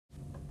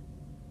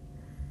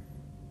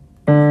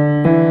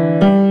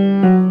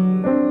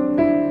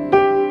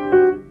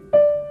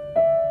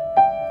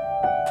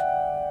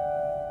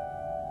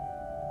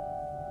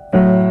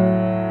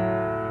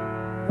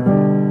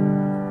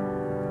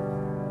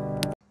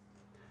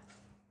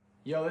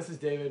Yo, this is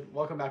David.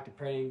 Welcome back to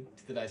Praying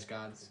to the Dice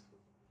Gods.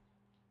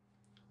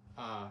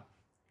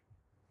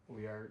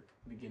 We are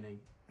beginning.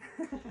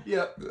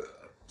 Yep.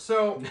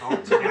 So, to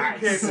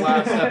recap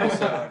last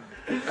episode.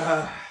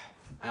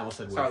 I almost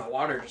said Sorry, the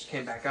water just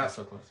came back up.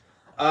 so close.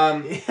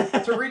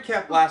 To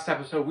recap last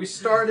episode, we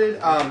started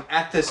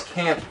at this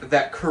camp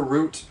that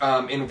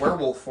Karut, in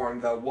werewolf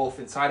form, the wolf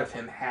inside of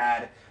him,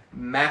 had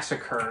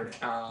massacred,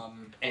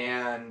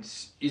 and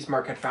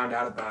Ismark had found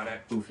out about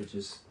it.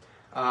 Oofages.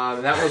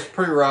 That was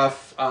pretty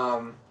rough.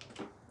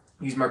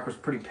 Ismark was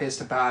pretty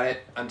pissed about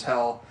it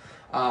until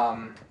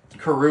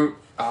Karut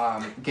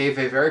gave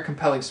a very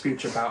compelling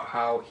speech about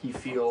how he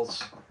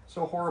feels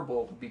so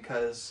horrible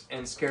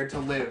and scared to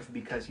live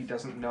because he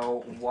doesn't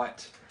know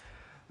what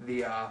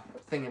the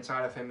thing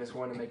inside of him is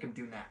going to make him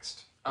do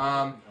next.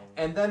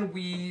 And then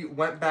we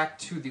went back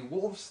to the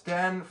wolf's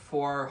den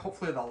for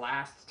hopefully the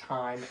last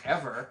time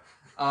ever.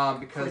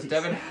 Because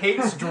Devin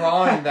hates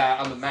drawing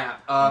that on the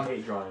map. I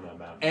hate drawing that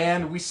map.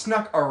 And we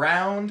snuck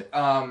around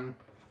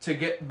to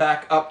get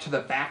back up to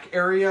the back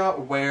area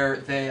where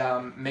they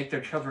make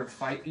their children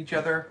fight each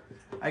other,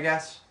 I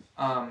guess.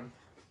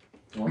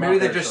 Well, maybe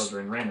they just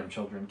children, random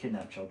children,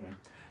 kidnapped children.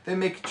 They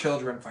make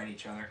children fight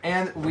each other,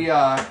 and we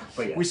yeah.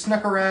 we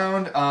snuck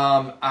around.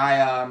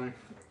 I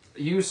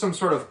used some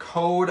sort of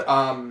code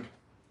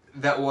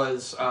that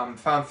was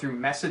found through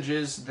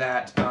messages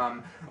that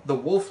the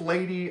wolf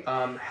lady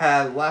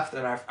had left,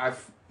 and I'm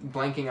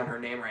blanking on her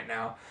name right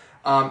now.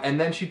 And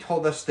then she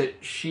told us that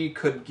she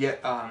could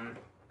get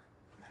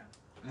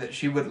that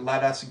she would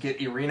let us get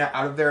Irena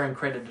out of there and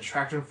create a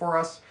distraction for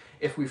us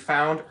if we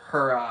found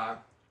her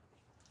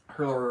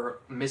her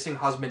missing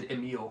husband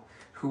Emil,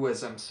 who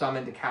was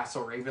summoned to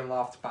Castle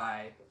Ravenloft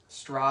by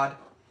Strahd.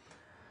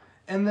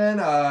 And then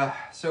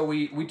so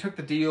we took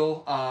the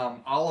deal.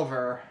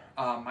 Oliver,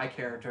 my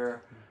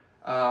character,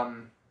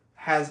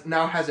 has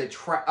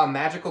a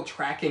magical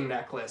tracking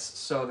necklace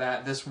so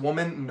that this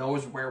woman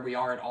knows where we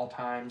are at all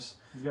times.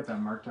 You got that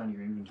marked on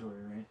your inventory,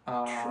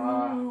 right?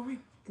 True. We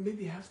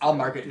maybe have to I'll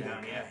mark it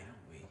down. Yeah.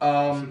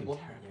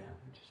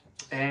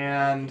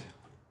 And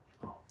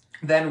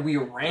then we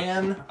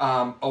ran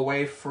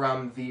away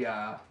from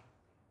the.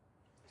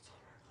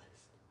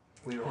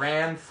 We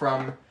ran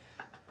from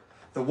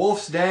the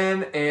wolf's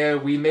den,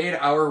 and we made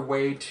our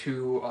way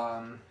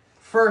to.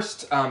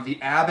 First, the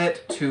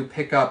abbot to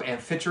pick up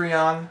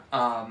Amphitryon,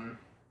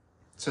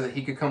 so that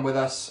he could come with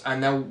us,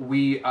 and then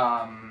we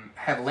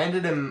had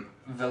landed in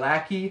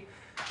Valaki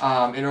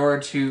in order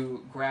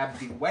to grab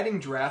the wedding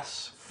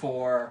dress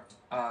for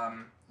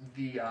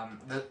the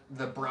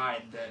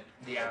bride that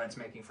the abbot's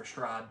making for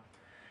Strahd.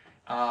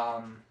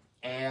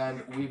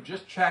 And we've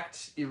just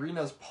checked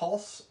Irena's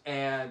pulse,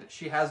 and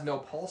she has no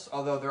pulse,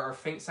 although there are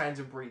faint signs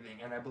of breathing,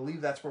 and I believe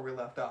that's where we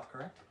left off,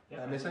 correct? Yeah,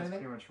 Did I miss anything?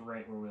 Pretty much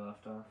right where we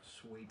left off.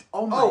 Sweet.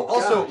 Oh my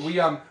also, gosh.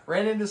 we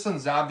ran into some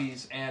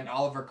zombies, and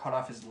Oliver cut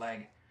off his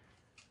leg.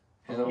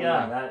 I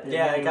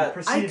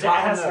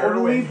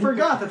totally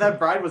forgot that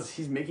bride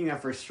he's making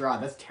that for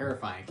Strahd. That's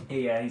terrifying.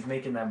 Yeah, he's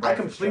making that bride. I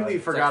completely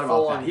forgot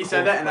about that. He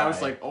said that, and I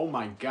was like, oh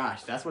my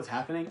gosh, that's what's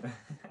happening?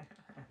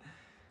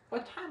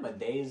 What time of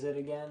day is it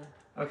again?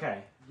 Okay.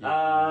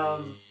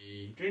 Didn't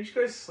you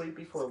guys sleep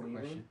before leaving?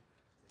 Question.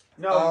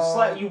 No, you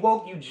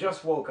slept. You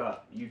just woke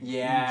up. You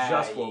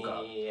just woke up.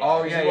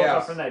 Oh, You yeah, woke yeah.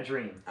 up from that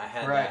dream. I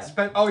had Right. that.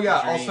 Dream.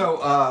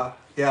 Also,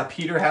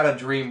 Peter had a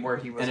dream where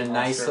he was And a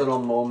nice little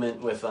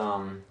moment with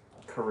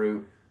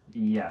Karut.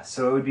 Yeah,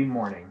 so it would be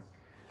morning.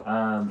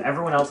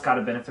 Everyone else got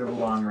a benefit of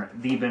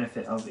the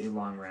benefit of a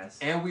long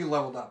rest. And we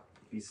leveled up.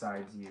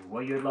 Besides you.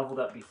 Well, you had leveled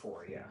up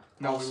before, yeah.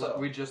 No, Also-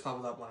 we just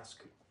leveled up last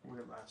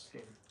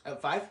game. At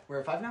 5? We're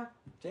at 5 now?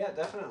 Yeah,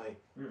 definitely.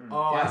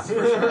 Oh, Yeah. I see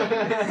for sure.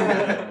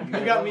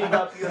 You got me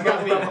up. You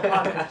got me up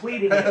upon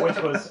completing it, which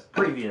was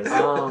previous.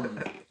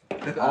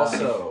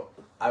 Also,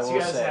 I So will you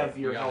guys say, have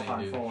your Yeah, health they on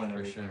do, full and for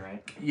everything, sure.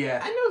 right?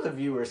 Yeah. I know the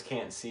viewers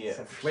can't see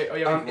it. Wait, oh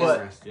yeah, Um, we what-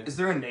 rest, yeah. Is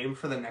there a name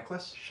for the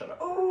necklace? Shut up.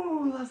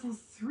 Oh, level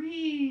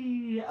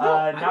 3.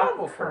 I'm not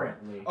level 4.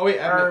 currently. Oh wait,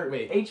 Or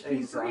wait.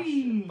 HP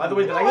 3. By the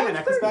way, did I get my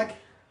necklace back?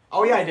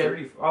 Oh yeah, I did.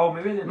 30. Oh,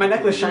 maybe I didn't. My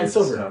necklace do shines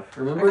this silver. stuff.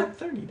 I Remember? got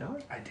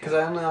 $30. I did. Because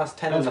I only lost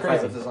 10 in That's the fight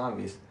crazy. with the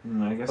zombies.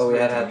 I guess. But we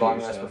had that's long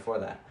okay, rest so. before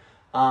that.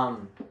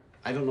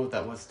 I don't know what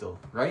that was still.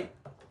 Right?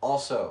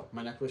 Also,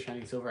 My necklace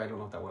shining silver. I don't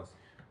know what that was.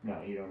 No,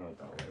 you don't know what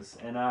that was.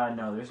 And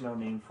no, there's no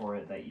name for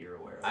it that you're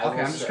aware of. I Okay, will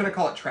I'm just say- gonna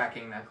call it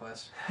tracking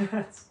necklace.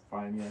 That's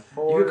fine, yeah.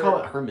 You could call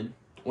it Herman.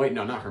 Wait,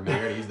 no, not Herman. I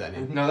already used that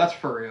name. No, that's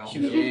for real.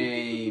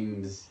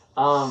 James.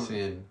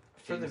 Sin.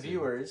 for the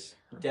viewers,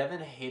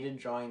 Devin hated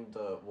drawing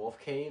the wolf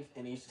cave,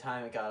 and each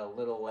time it got a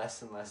little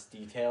less and less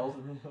detailed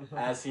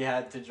as he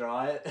had to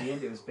draw it.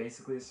 And it was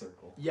basically a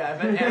circle. Yeah,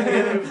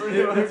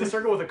 it was a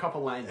circle with a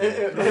couple lines. in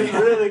It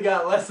really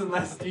got less and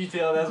less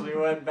detailed as we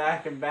went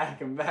back and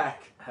back and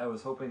back. I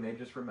was hoping they'd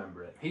just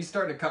remember it. He's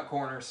starting to cut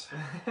corners.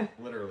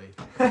 Literally.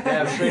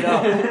 Yeah, straight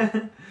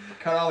up.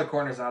 Cut all the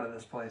corners out of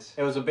this place.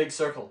 It was a big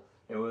circle.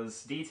 It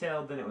was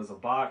detailed, then it was a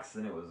box,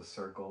 then it was a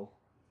circle.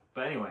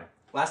 But anyway.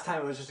 Last time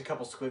it was just a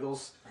couple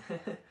squiggles.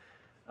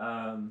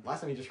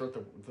 Last time he just wrote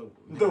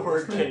The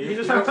word cave. He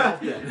just wrote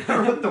wolf den. I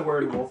wrote the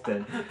word wolf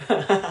den.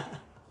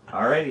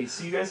 Alrighty,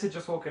 so you guys had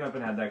just woken up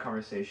and had that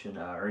conversation,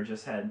 or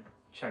just had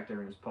checked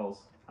everyone's pulse.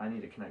 I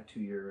need to connect to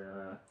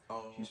your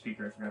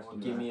speaker. I forgot to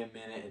do Give that. me a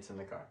minute. It's in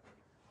the car.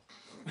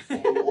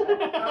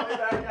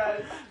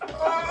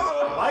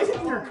 Why is it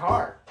in your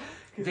car?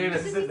 David.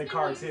 This is in the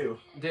car too.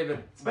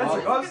 David.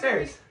 Spencer, go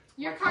upstairs.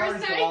 Your My car's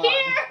car's not gone.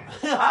 here.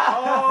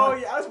 Oh,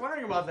 yeah, I was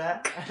wondering about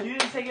that. You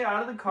didn't take it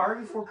out of the car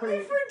before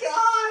putting it.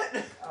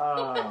 Forgot.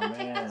 Oh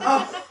man.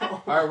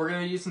 All right, we're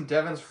gonna be using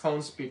Devin's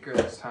phone speaker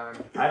this time.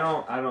 I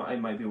don't. It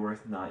might be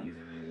worth not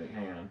using music.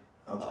 Hang on.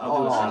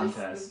 I'll do a sound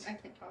test. I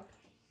can't talk.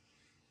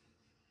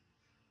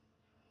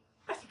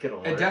 I think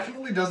it'll It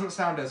definitely doesn't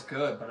sound as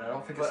good, but I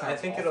don't think it But sounds I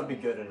think awful. it'll be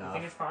good You enough.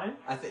 think it's fine?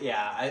 I'd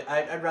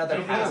rather I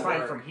think have it's fine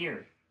work. from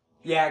here.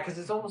 Yeah, because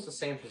it's almost the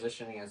same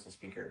positioning as the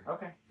speaker.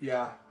 Okay.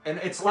 Yeah, and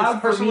it's Loud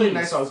for personally me,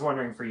 nice. so I was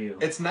wondering for you.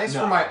 It's nice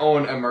No. for my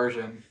own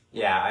immersion.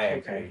 Yeah, I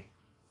agree. Okay.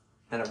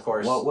 And of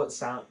course, What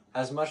sound?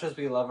 as much as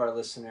we love our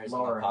listeners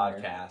Lower on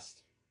and the higher. podcast,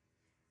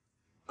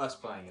 us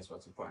playing is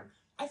what's important.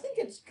 I think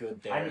it's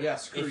good there. Yeah,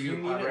 screw If you, you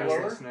need it podcast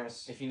lower,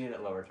 listeners. if you need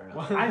it lower, turn it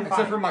up. I'm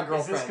Except fine. for my Is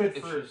girlfriend, this good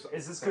if for? she's-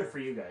 Is this good for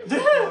you guys?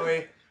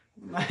 Chloe,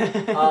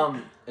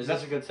 Is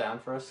this a good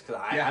sound for us?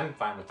 Because Yeah. I'm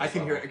fine with this. I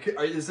can hear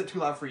level. it. Is it too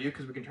loud for you?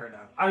 Because we can turn it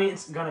down. I mean,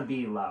 it's gonna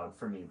be loud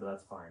for me, but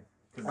that's fine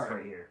because it's Alright.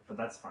 right here. But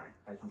that's fine.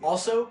 I can do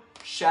Also,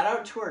 shout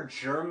out to our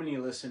Germany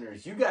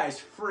listeners. You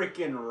guys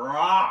freaking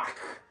rock.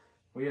 it.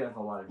 We have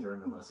a lot of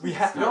German listeners. We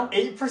have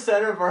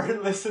 8% of our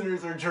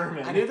listeners are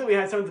German. I knew that we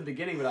had some at the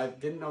beginning, but I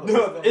didn't know that.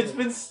 No, it's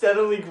been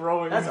steadily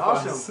growing. That's with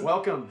awesome. us.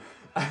 Welcome.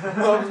 I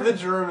love the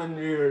German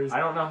viewers. I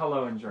don't know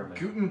hello in German.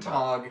 Guten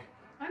Tag.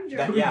 I'm That-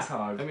 German. yeah.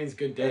 Tag. That means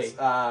good day. It's,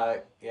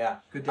 yeah.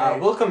 Good day.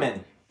 Welcome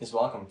in is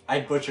welcome.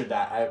 I butchered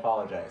that. I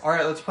apologize. All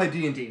right, let's play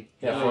D&D.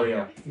 Yeah, Yeah, for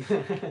yeah.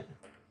 you.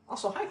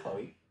 Also, hi,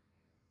 Chloe.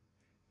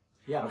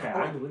 Yeah. Okay,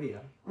 I'm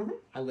Lydia. Mhm.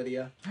 Hi,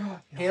 Lydia.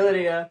 Hey,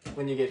 Lydia.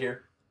 When you get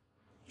here.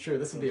 Sure,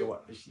 this will be a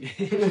what?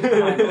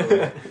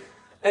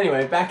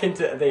 Anyway, back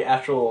into the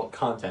actual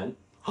content.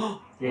 Yeah,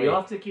 you'll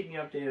have to keep me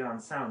updated on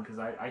sound because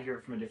I hear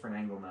it from a different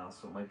angle now,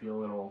 so it might be a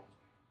little.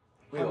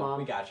 We Hi, will. Mom.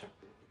 We got you.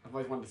 I've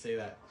always wanted to say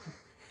that.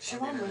 Does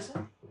your mom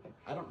listen?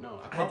 I don't know.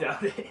 I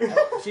doubt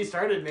it. She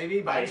started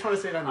maybe, but I just want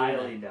to say it on the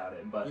highly internet. doubt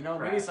it, but You know,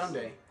 maybe perhaps.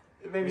 someday.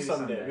 Maybe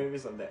someday. Maybe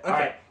someday. Okay,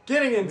 Alright.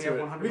 getting We into have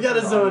it. 100% We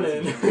gotta zone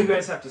audience. in. You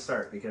guys have to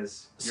start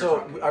because you're So,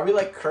 talking. are we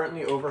like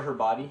currently over her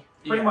body?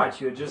 Pretty Yeah.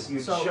 much. You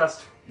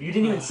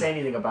didn't even say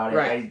anything about it.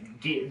 Right.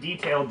 I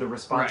detailed the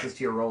responses Right.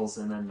 to your roles,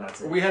 and then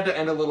that's it. We had to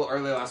end a little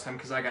early last time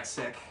because I got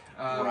sick.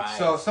 Right.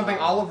 So something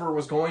Oliver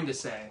was going to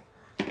say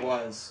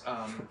was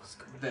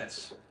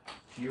this.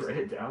 You write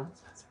it down.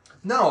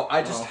 No,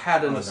 I just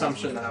had an that's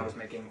assumption what that I it was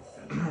making.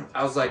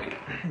 I was like,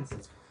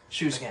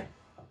 she was Again.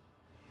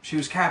 she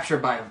was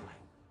captured by.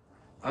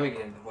 Let me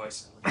get into the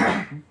voice.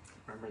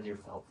 Remember your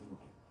felt.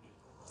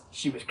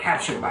 She was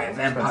captured by a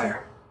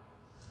vampire.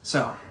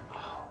 So,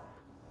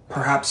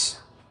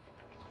 perhaps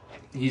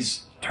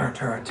he's turned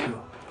her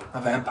into a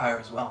vampire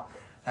as well.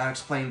 That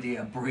explained the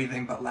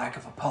breathing but lack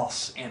of a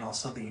pulse, and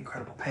also the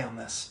incredible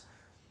paleness.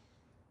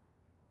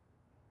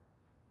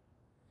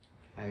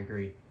 I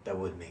agree. That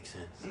would make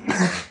sense.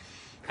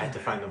 I had to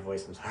find the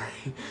voice. I'm sorry.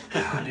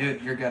 Oh,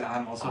 dude, you're good.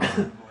 I'm also good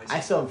in voice. I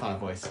still haven't found a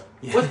voice.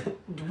 What?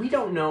 We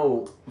don't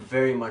know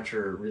very much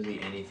or really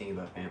anything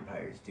about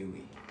vampires, do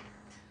we?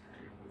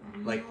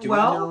 Like, do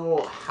Well- we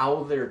know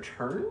how they're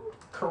turned?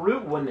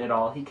 Karut wouldn't at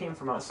all. He came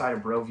from outside of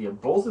Barovia.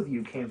 Both of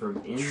you came from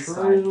inside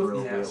True.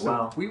 Barovia. Yeah, so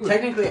well, we would.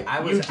 Technically, I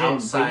was You didn't, but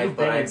outside, you've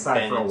but been I've inside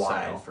been for a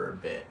inside while. for a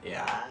bit.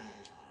 Yeah.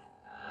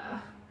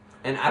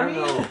 And I don't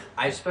know.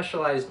 I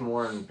specialized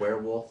more in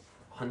werewolf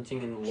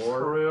hunting and lore.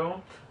 True.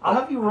 I'll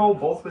have you roll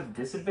both with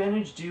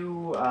disadvantage.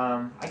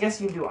 I guess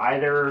you can do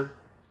either.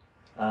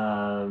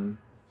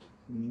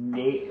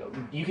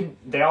 You can.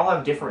 They all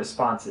have different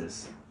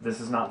responses. This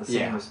is not the same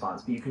Yeah.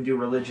 response, but you can do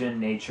religion,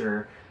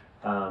 nature,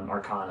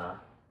 arcana.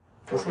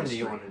 Which one do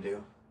you want to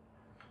do?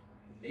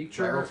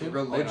 Nature, Too?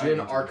 religion,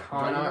 Oh, no,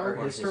 arcana, or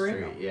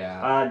history.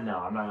 Yeah. No,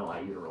 I'm not gonna allow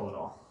you to roll at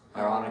all.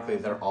 Ironically,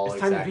 they're all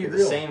It's time to exactly be the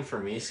real. same for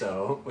me.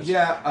 So.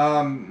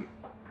 Yeah,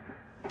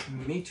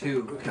 me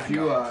too. If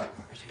you,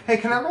 hey,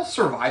 can I roll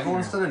survival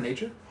instead of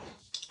nature?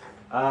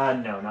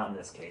 No, not in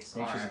this case.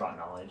 Nature's Alright. about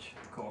knowledge.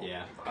 Cool.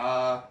 Yeah.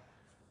 I'll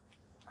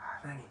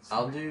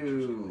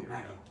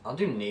I'll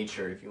do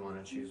nature if you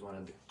want to choose one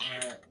of the.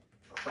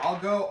 I'll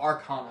go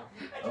arcana.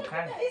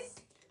 Okay.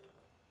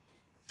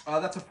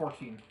 That's a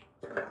 14.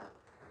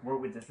 We're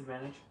with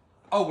disadvantage.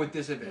 Oh, with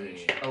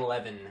disadvantage.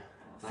 11.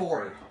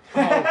 4.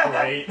 Oh,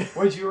 great.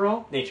 What'd you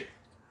roll? Nature.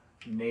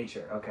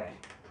 Nature. Okay.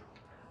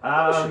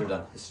 I should have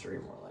done history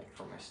more like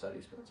for my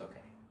studies, but it's okay.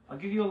 I'll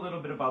give you a little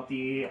bit about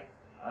the.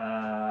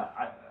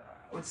 I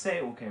would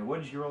say okay.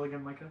 What did you roll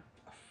again, Micah?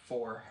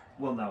 4.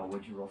 Well, no.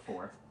 What'd you roll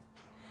for?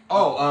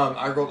 Oh,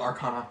 I rolled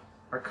arcana.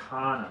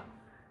 Arcana.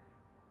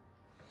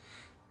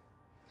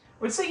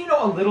 I would say you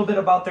know a little bit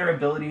about their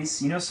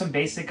abilities. You know some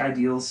basic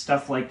ideals,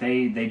 stuff like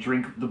they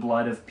drink the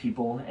blood of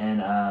people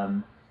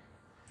and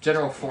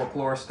General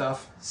folklore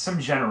stuff. Some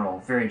general,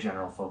 very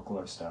general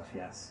folklore stuff.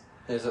 Yes.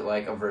 Is it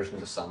like a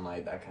version of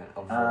sunlight, that kind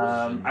of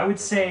version? I would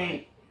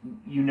say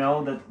you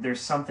know that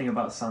there's something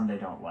about sun they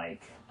don't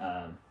like.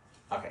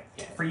 Okay.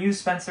 Yeah. For you,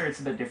 Spencer, it's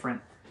a bit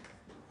different.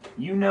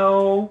 You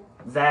know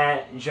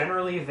that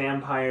generally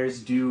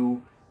vampires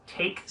do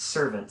take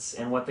servants,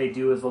 and what they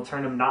do is they'll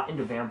turn them not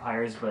into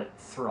vampires, but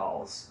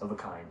thralls of a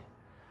kind.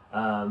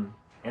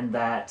 And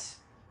that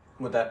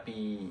Would that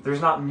be...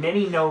 there's not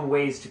many known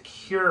ways to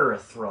cure a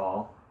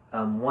thrall,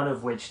 one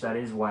of which that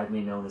is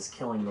widely known as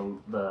killing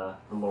the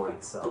Lord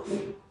itself.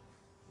 We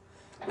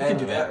can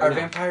do that.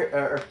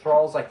 Are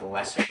thralls like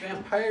lesser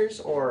vampires,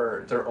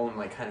 or their own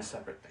like kind of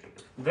separate thing?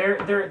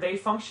 They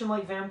function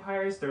like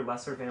vampires. They're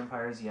lesser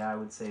vampires, yeah, I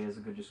would say is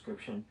a good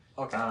description.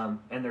 Okay.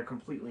 And they're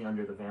completely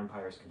under the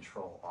vampire's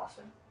control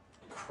often.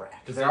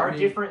 Correct. There are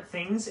different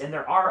things, and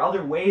there are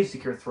other ways to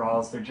cure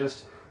thralls. They're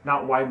just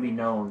not widely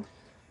known.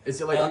 Is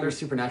it like under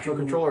supernatural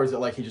control, or is it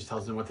like he just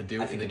tells them what to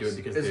do and they do it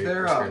because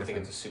they're I scared of think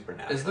him? it's a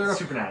supernatural. Is there a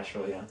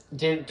Supernatural, yeah.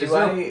 Do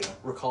I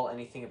recall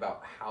anything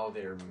about how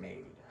they're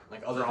made?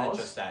 Like other than Thralls?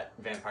 just that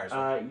vampires.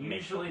 Are made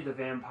Usually the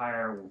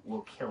vampire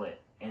will kill it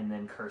and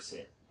then curse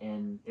it,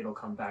 and it'll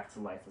come back to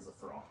life as a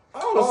thrall.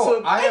 Oh,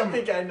 so I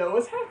think I know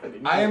what's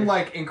happening. I am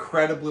like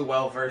incredibly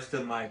well versed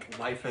in like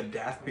life and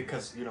death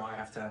because I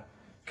have to.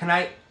 Can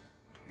I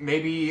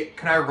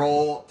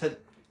roll to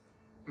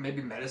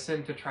maybe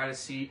medicine to try to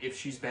see if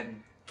she's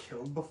been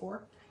killed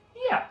before?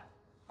 Yeah.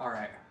 All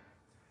right.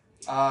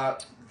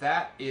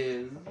 That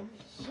is.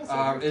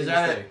 Is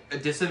that a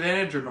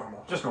disadvantage or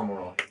normal? Just normal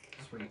roll.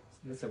 Sweet.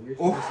 That's a weird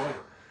thing to say.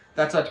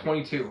 That's a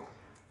 22.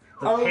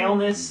 The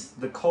paleness,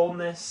 the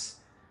coldness,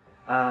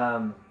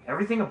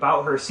 everything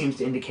about her seems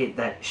to indicate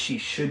that she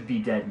should be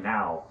dead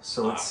now.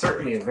 So it's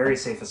certainly a very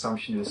safe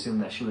assumption to assume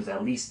that she was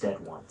at least dead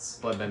once.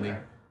 Bloodbending.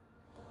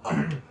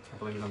 I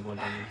believe it on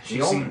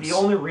bloodbending. The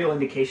only real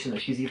indication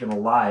that she's even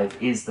alive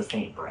is the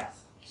faint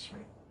breath.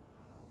 Sweet.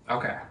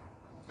 Okay.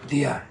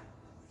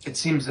 It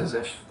seems as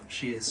if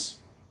she is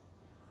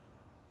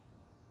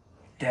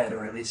dead,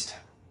 or at least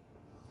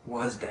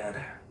was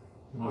dead.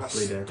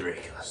 Mostly dead.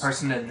 A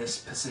person in this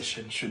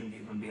position shouldn't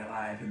even be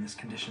alive in this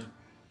condition.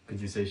 Could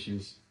you say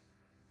she's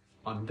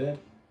undead?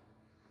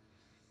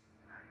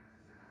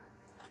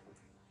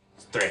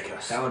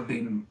 Dracos. That would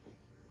be.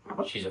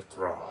 She's a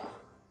thrall.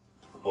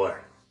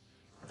 Or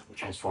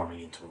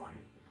transforming into one.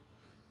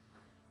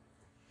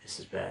 This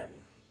is bad.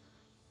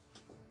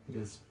 It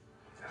is.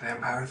 A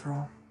vampire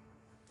thrall?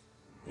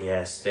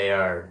 Yes, they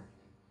are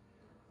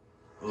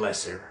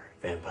lesser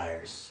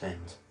vampires,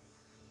 and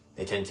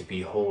they tend to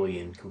be wholly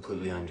and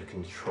completely under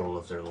control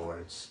of their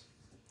lords.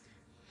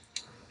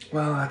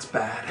 Well, that's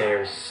bad.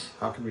 There's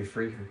How can we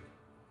free her?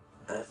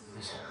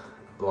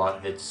 a lot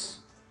of it's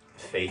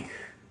fake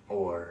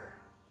or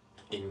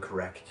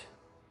incorrect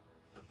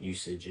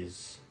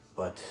usages,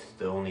 but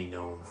the only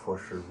known for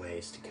sure way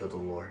is to kill the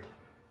Lord.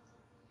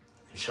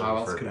 And she'll How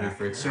else revert can we back.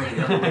 free her? So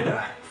the other way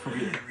to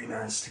free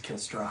Irena is to kill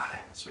Strahd.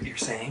 That's what you're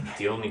saying?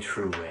 The only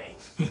true way.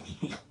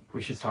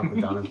 We should talk with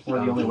Donovan. Or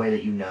the only way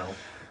that you know.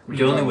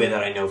 The only way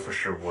that I know for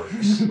sure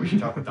works We should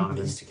talk with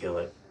Donovan. is to kill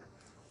it.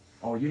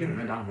 Oh, you didn't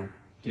know Donovan.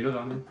 Do you know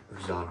Donovan?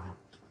 Who's on him?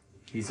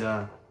 He's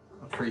a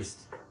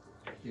priest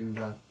in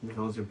the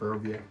village of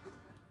Barovia.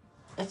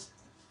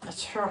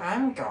 That's who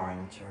I'm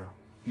going to.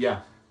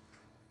 Yeah.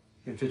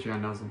 Your picture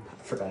knows him.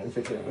 I forgot I'm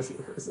picking up with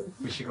the person.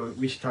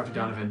 We should talk to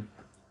Donovan.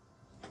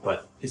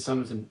 But His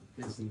son is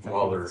infected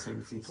while with we're the same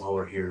disease. while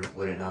we're here,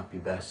 would it not be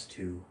best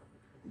to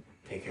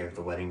take care of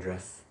the wedding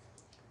dress?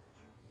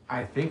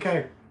 I think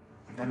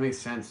that makes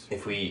sense.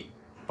 If we,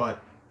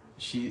 But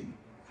she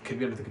could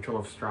be under the control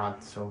of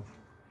Strahd, so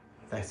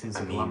that seems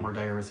like a lot mean- more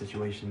dire of a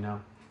situation now.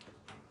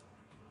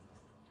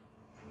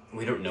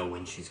 we don't know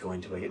when she's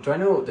going to wake. Do I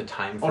know the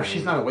time frame? Oh,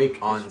 she's not awake.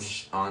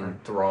 on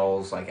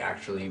thralls like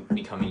actually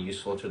becoming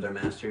useful to their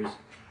masters.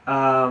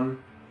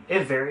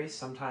 It varies.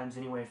 Sometimes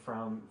anyway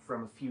from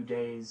a few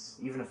days,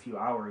 even a few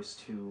hours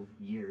to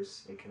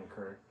years it can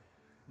occur.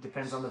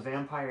 Depends on the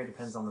vampire,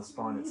 depends on the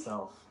spawn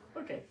itself.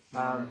 Okay.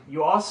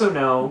 You also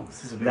know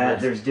This is a big that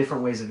risk. there's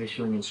different ways of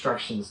issuing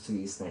instructions to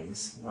these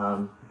things.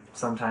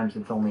 Sometimes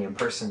it's only in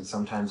person,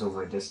 sometimes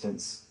over a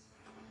distance.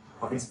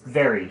 It's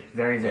varied,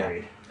 very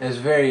varied. It's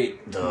very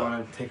Do you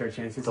want to take our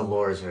chances? the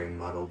lore is very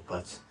muddled,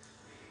 but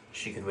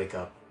she could wake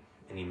up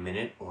any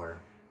minute or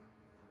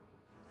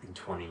in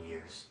 20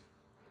 years.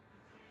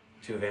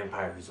 To a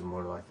vampire who's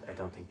immortal, I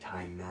don't think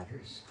time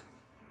matters.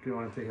 Do you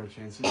want to take our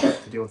chances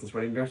to deal with this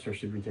wedding dress, or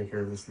should we take care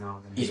of this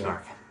now? And He's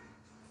Mark.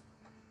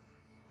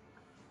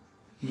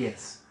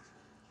 Yes.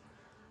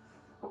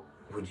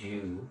 Would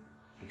you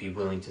be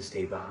willing to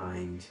stay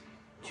behind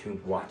to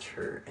watch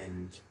her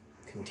and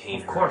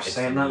contain her? Of course,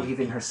 I am not if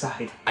leaving her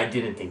side. I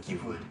didn't think you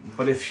would.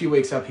 But if she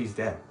wakes up, he's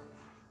dead.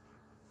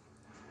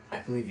 I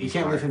believe We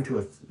can't leave him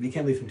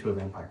to a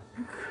vampire.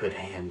 could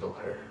handle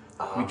her.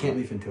 We can't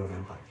leave him to a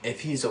vampire.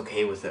 If he's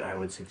okay with it, I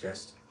would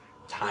suggest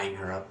tying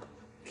her up,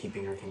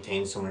 keeping her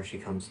contained so when she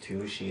comes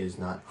to, she is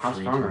not How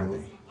free strong to are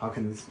move.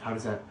 they? How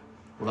does that?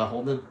 Will that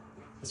hold them?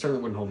 It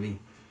certainly wouldn't hold me.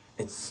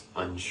 It's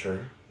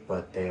unsure.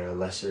 but they are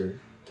lesser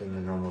than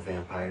the normal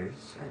vampires.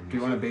 And Do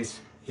you want to base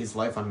his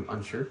life on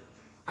unsure?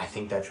 I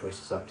think that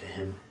choice is up to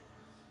him.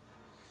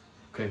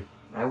 Okay.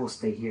 I will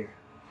stay here.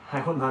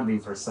 I will not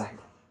leave her side.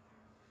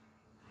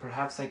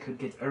 Perhaps I could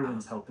get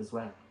Erwin's help as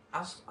well.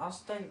 I'll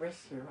stay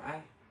with you.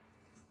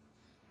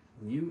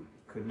 You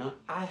could not.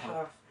 I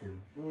have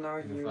him no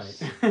in a use.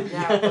 fight.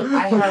 Yeah,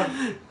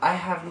 but I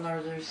have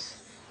no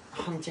use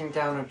hunting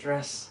down a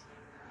dress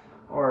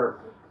or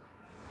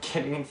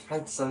getting in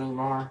fights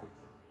anymore.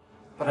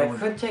 But I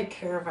could take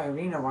care of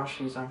Irena while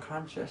she's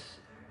unconscious.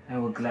 I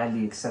will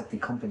gladly accept the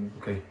company.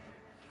 Okay.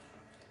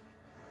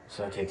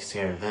 So that takes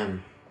care of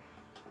them.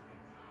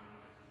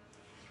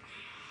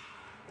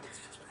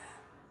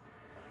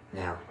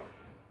 Now,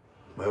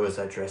 where was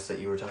that dress that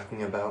you were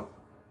talking about?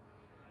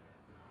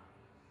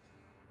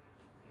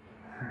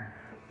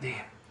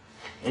 Yeah.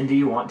 And do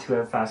you want to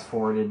have fast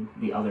forwarded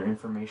the other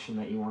information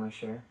that you want to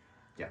share?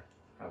 Yeah.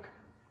 Okay.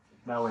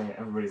 That way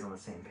everybody's on the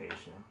same page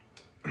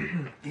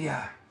now.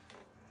 Yeah.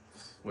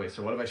 Wait,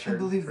 so what have I shared? I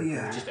believe for- the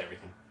Just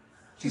everything.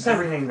 Just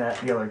everything that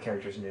the other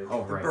characters knew.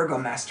 Oh, The right.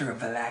 Burgomaster of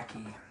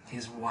Valaki,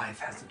 his wife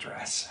has the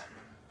dress.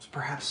 So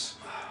perhaps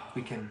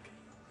we can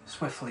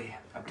swiftly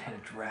obtain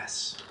a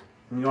dress.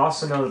 And you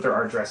also know that there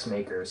are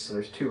dressmakers, so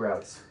there's two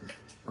routes.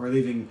 Are we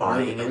leaving? Are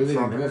we Buying it leaving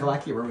from them her? at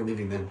Valaki, or are we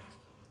leaving them?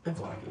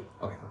 Okay.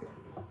 Okay.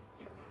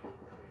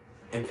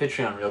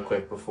 Amphitryon, real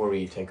quick, before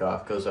we take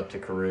off, goes up to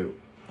Karut,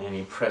 and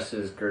he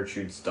presses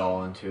Gertrude's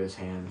doll into his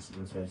hands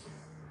and says,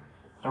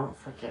 Don't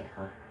forget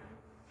her.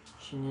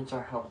 She needs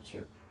our help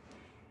too.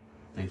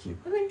 Thank you.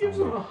 and then gives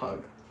him a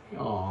hug.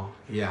 Oh,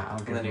 yeah. I'll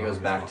give And then he him a goes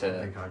hug back as well.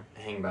 to Big hug.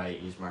 hang by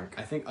Ismark.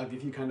 I think I'll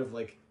give you kind of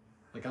like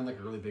I'm like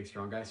a really big,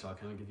 strong guy, so I'll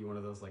kind of give you one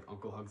of those like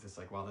uncle hugs. It's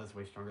like, wow, that's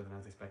way stronger than I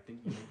was expecting.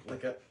 You know?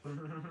 Like it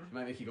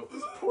might make you go.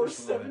 Poor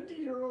just a little bit.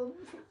 70-year-old.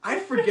 I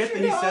forget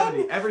that he's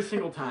 70 every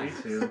single time.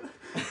 Me too.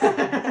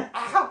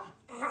 Ow!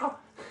 Ow!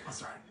 I'm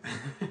sorry.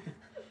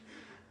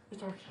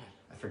 It's okay.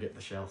 I forget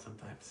the shell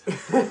sometimes.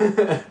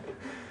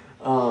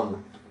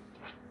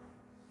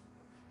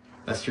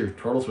 That's true.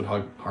 Turtles would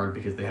hug hard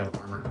because they have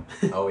armor.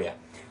 Oh yeah.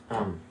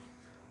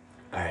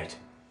 Alright.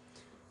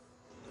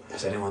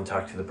 Has anyone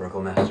talked to the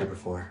Burgomaster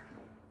before?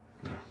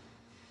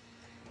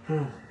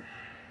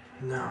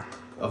 No.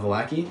 Of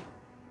Valaki?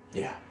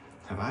 Yeah.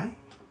 Have I?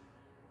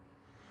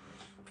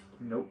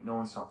 Nope, no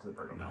one's talked to the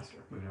No, Burgomaster.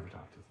 we've never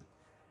talked to them.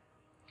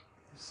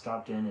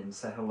 Stopped in and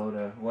said hello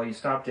to... Well, you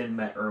stopped in,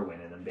 met Erwin,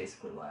 and then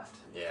basically left.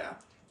 Yeah.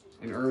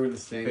 And Erwin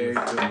is staying Buried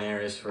with the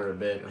Daenerys for a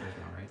bit. others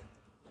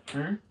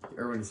now, right?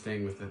 Erwin is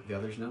staying with the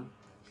others now?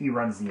 He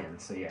runs the inn,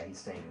 so yeah, he's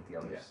staying with the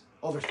others. Yeah.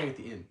 Oh, they're staying at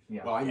the inn.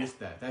 Yeah. Well, I Yeah. missed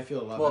that. I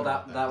feel a lot Well, better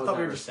about that I was thought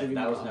we were never just said. leaving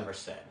That them was on never the-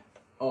 said.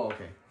 Oh,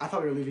 okay. I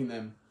thought we were leaving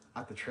them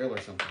at the trail or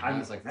something. I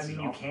was like, I this mean,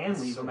 is you awful. can This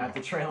is leave so them at the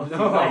awful. trail if No,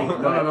 you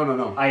like, no, but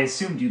no. I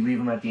assumed you'd leave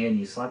them at the inn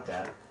you slept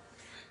at.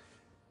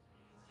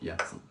 Yeah,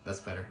 that's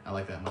better. I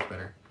like that much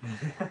better.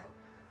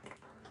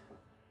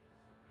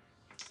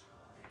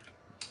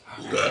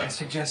 I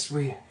suggest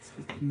we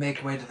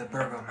make way to the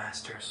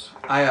Burgomaster's.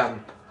 I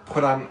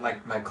put on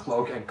like my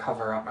cloak and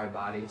cover up my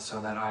body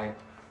so that I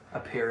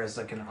appear as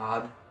like an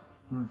odd,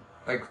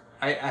 like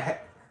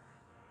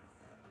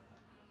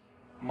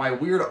my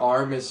weird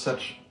arm is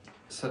such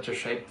a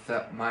shape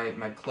that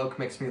my cloak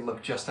makes me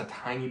look just a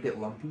tiny bit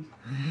lumpy.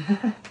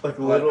 Like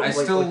But I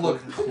still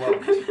look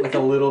cloaked. like a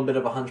little bit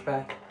of a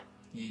hunchback.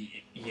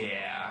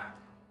 Yeah,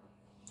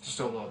 just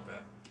a little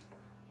bit.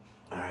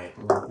 Alright,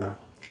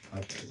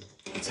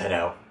 let's head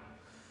out.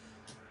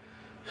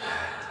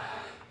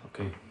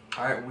 Okay.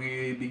 All right,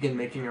 we begin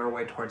making our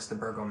way towards the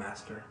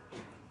Burgomaster,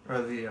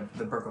 or the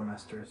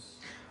Burgomaster's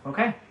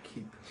Okay.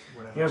 keep.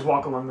 Whatever. You guys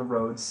walk along the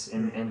roads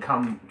and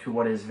come to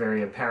what is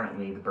very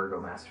apparently the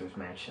Burgomaster's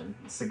mansion.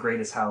 It's the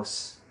greatest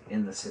house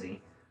in the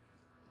city.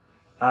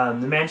 The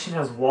mansion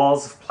has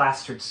walls of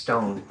plastered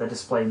stone that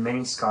display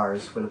many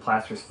scars where the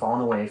plaster has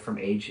fallen away from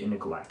age and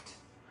neglect.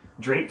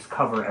 Drapes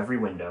cover every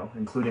window,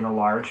 including a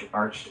large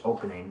arched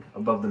opening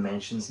above the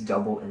mansion's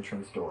double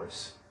entrance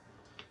doors.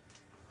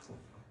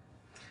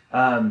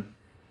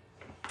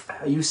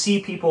 You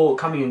see people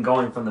coming and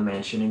going from the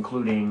mansion,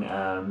 including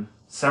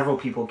several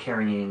people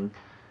carrying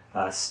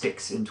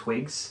sticks and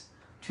twigs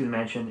to the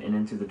mansion and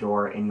into the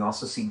door, and you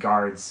also see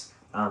guards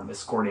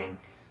escorting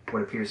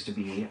what appears to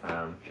be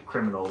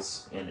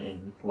criminals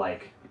in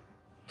like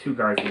 2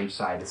 guards on each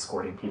side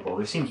escorting people.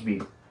 There seems to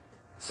be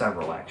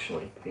several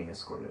actually being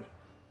escorted.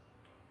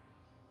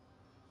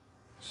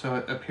 So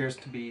it appears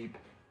to be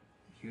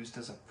used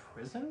as a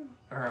prison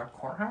or a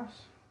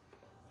courthouse.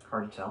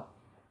 Hard to tell.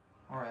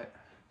 All right.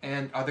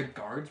 And are the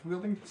guards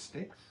wielding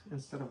sticks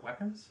instead of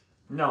weapons?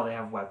 No, they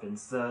have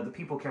weapons. The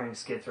people carrying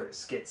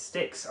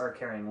sticks are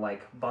carrying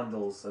like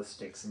bundles of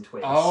sticks and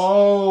twigs.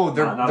 Oh,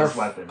 they're Not they're as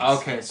weapons.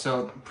 Okay,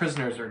 so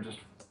prisoners are just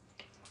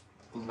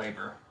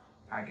labor.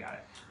 I got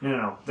it.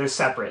 No. They're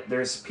separate.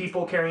 There's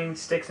people carrying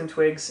sticks and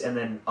twigs, and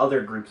then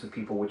other groups of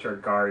people, which are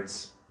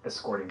guards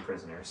escorting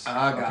prisoners.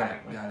 Got Okay.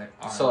 it. Got it.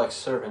 All So right. like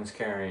servants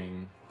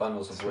carrying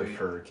bundles of wood Sweet.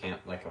 for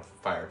camp, like a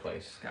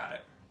fireplace. Got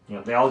it. You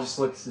know, they all just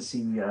look to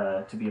see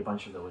to be a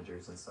bunch of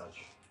villagers and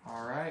such.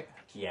 All right.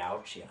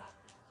 Ouchia.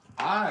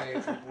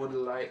 I would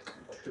like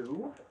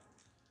to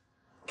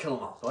Kill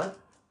them all. What?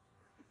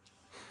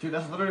 Dude,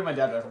 that's literally my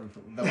dad. That one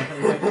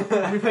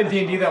time we played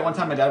D&D. That one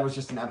time, my dad was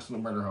just an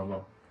absolute murder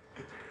hobo.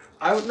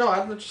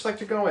 I'd just like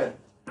to go in.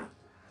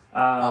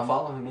 I'll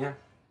follow him, yeah.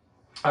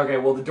 Okay,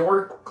 well, the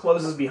door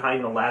closes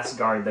behind the last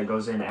guard that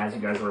goes in as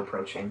you guys are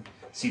approaching.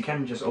 So you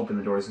can just open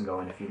the doors and go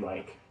in if you'd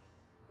like.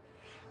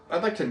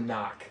 I'd like to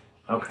knock.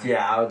 Okay.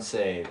 Yeah, I would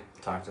say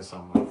talk to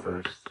someone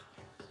first.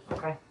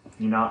 Okay.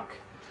 You knock.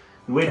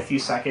 You wait a few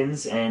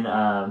seconds, and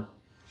a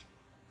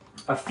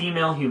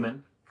female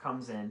human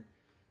comes in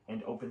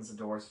and opens the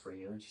doors for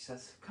you. And she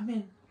says, come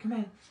in,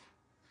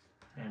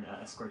 and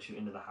escorts you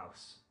into the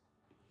house.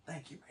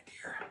 Thank you, my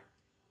dear.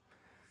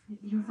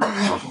 You're very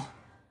welcome.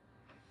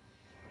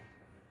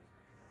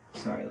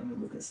 Sorry, let me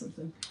look at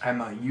something.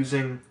 I'm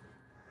using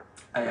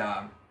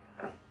a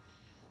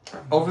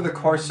over the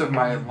course of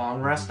my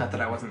long rest. Not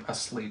that I wasn't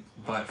asleep,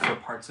 but for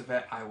parts of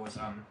it, I was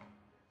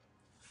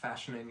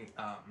fashioning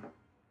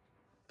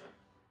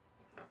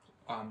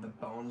the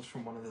bones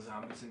from one of the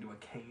zombies into a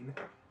cane.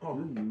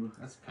 Oh,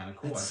 that's kind of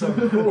cool. That's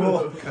so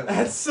cool.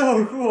 That's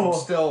so cool. I'm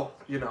still,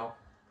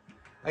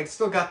 I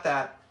still got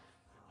that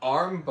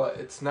arm, but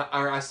it's not.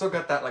 Or I still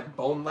got that like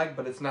bone leg,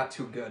 but it's not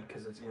too good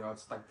because it's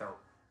it's like the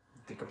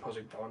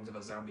decomposing bones of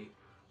a zombie.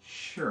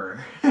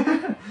 Sure.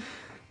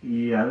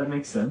 Yeah, that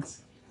makes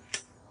sense.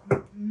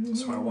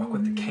 So I walk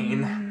with the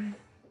cane.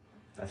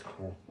 That's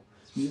cool.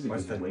 This music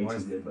What's is the- way what too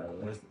is- good, by the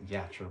way.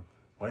 Yeah, true.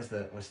 What's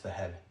the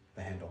head?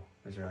 The handle?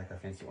 Is there like a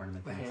fancy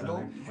ornament? The thing handle?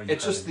 inside there? When you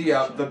It's just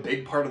cut it? the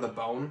big part of the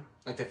bone,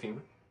 like the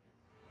femur.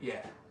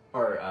 Yeah.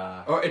 Or,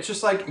 Or it's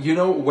just like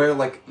where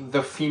like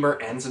the femur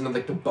ends and then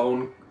like the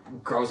bone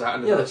grows out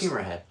into yeah, the this- femur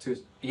head.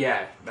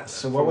 Yeah, that's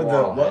So what would the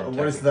Femoral head,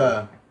 what is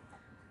the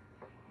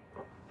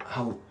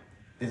how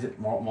is it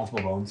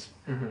multiple bones?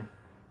 Mm-hmm.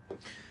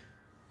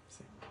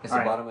 It's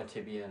Alright. the bottom of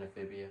tibia and a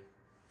fibula.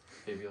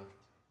 Fibula.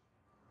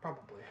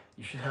 Probably.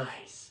 You should have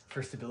Nice.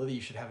 for stability. You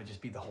should have it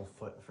just be the whole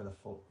foot for the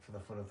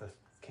foot of the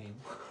cane.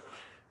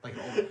 Like an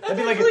old, that'd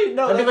be like actually-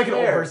 no, that'd be that's like an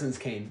old fair. person's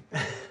cane.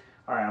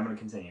 Alright, I'm going to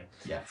continue.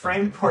 Yeah.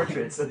 Framed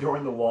portraits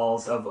adorn the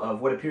walls of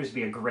what appears to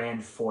be a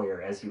grand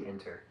foyer as you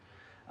enter.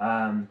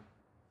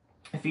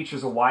 It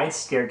features a wide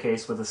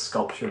staircase with a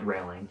sculptured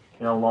railing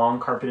and a long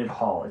carpeted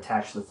hall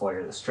attached to the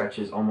foyer that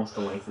stretches almost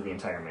the length of the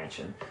entire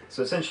mansion.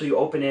 So essentially you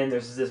open in,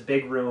 there's this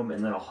big room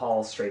and then a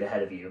hall straight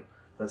ahead of you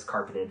that's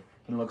carpeted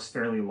and looks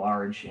fairly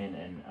large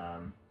and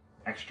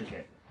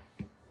extricate.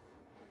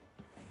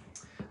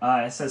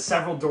 It says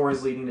several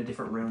doors leading to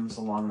different rooms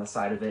along the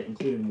side of it,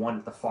 including one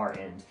at the far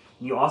end.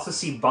 You also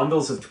see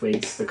bundles of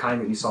twigs, the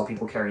kind that you saw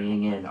people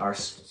carrying in, are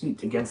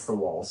heaped against the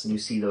walls, and you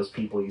see those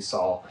people you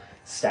saw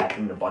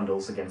stacking the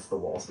bundles against the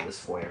walls of this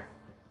foyer.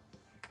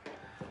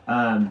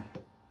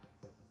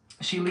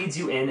 She leads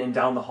you in and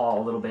down the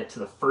hall a little bit to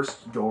the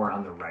first door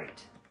on the right.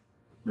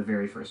 The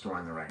very first door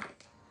on the right.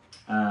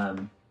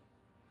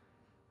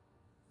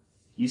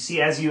 You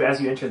see as you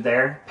enter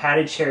there,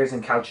 padded chairs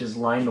and couches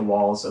line the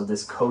walls of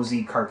this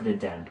cozy carpeted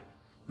den.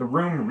 The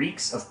room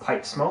reeks of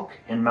pipe smoke,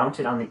 and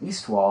mounted on the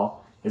east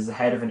wall is the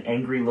head of an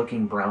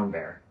angry-looking brown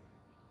bear.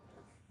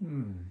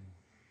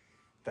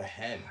 The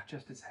head.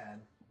 Just its head.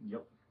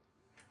 Yep.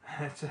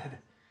 I said,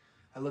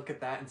 I look at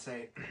that and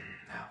say,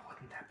 oh,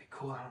 wouldn't that be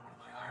cool? I don't want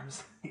my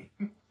arms.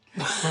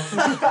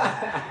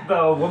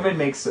 The woman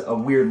makes a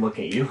weird look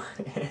at you,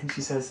 and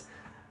she says,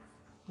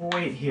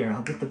 "Wait here,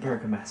 I'll get the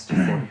Burgomaster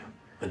for you."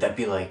 Would that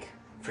be like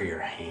for your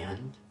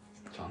hand?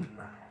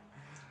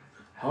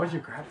 How would you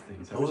grab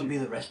things? How What would you... be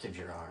the rest of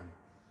your arm?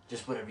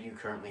 Just whatever you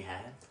currently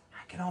had?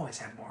 I can always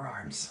have more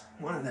arms.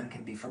 One of them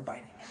can be for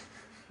biting.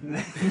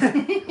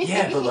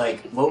 Yeah, but like,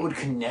 what would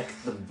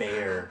connect the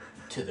bear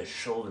to the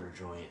shoulder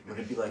joint? Would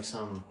it be like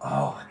some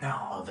Oh, no.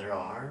 other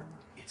arm?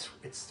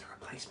 It's the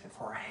replacement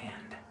for a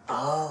hand.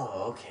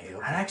 Oh, okay.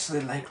 I'd actually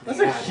likely That's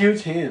a add,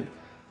 huge hand.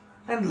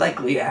 I'd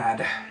likely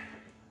add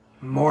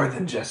more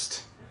than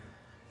just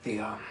the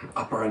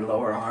upper and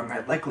lower arm.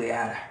 I'd likely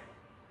add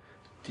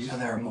so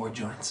there are more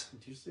joints.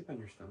 Do you sleep on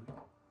your stomach?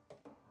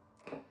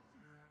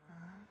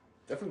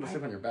 Definitely don't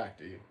sleep on your back,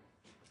 do you?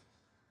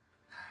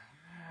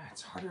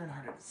 It's harder and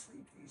harder to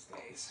sleep these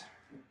days.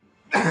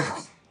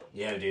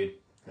 Yeah, dude.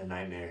 The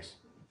nightmares.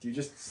 Do you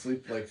just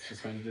sleep like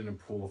suspended in a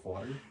pool of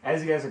water?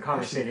 As you guys are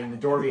conversating, the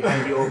door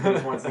behind you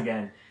opens once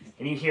again,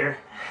 and you hear,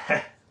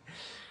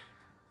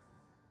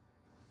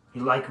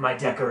 "You like my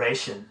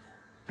decoration?"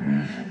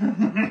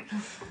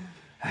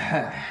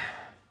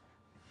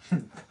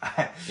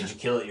 Did you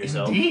kill it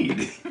yourself?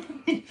 Indeed.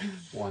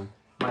 One.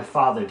 My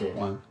father did.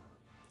 One.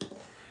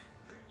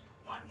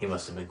 He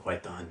must have been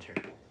quite the hunter.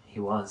 He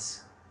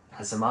was.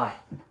 As am I.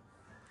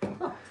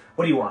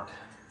 What do you want?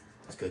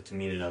 It's good to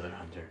meet another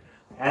hunter.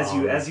 As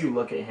you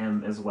look at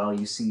him as well,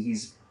 you see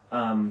he's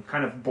kind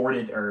of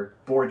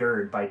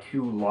bordered by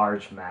two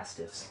large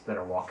mastiffs that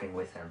are walking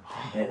with him,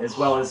 as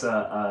well as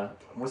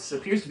what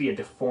appears to be a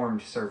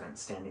deformed servant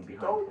standing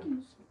behind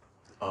him.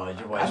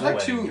 Your wife's I'd like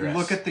to wedding dress.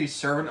 look at the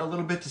servant a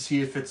little bit to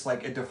see if it's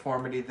like a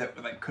deformity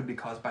that like could be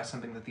caused by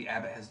something that the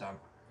abbot has done.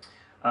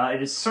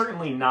 It is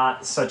certainly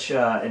not such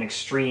an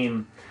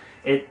extreme.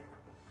 It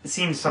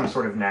seems some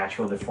sort of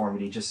natural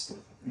deformity. Just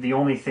the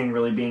only thing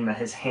really being that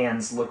his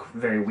hands look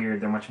very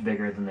weird. They're much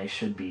bigger than they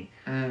should be.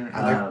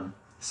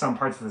 Some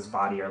parts of his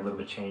body are a little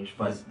bit changed,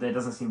 but it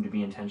doesn't seem to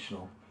be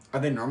intentional. Are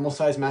they normal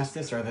sized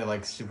mastiffs or are they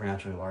like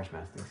supernaturally large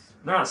mastiffs?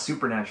 They're not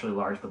supernaturally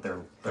large, but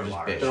they're just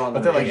large. big. They're on But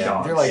the they're big like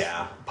dogs. they're like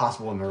Yeah.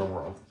 possible in the real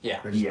world. Yeah.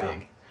 They're just Yeah.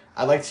 big.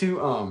 I'd like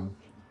to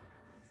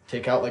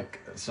take out like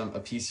a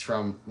piece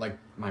from like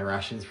my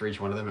rations for each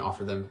one of them and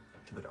offer them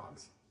to the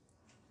dogs.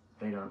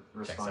 They don't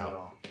Checks respond at out.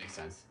 all. Makes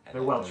sense.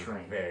 They're well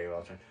trained. Very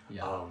well trained.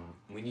 Yeah.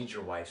 We need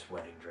your wife's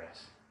wedding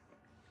dress.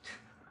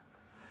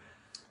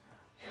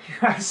 You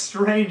are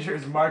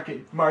strangers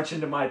march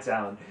into my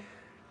town.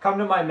 Come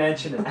to my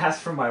mansion and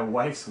ask for my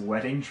wife's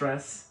wedding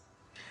dress.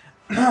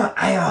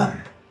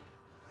 I've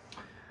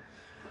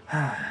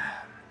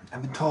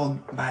been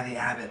told by the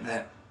abbot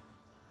that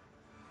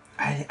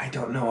I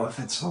don't know if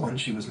it's the one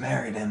she was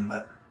married in,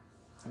 but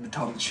I've been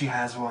told that she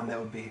has one that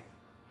would be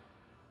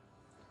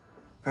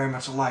very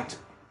much liked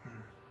and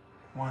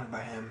wanted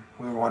by him.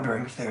 We were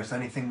wondering if there's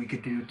anything we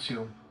could do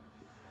to...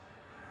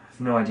 I have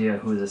no idea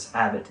who this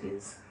abbot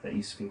is that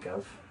you speak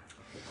of.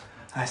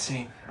 I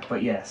see.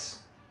 But yes,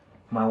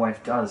 my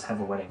wife does have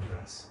a wedding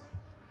dress.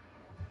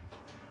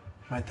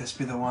 Might this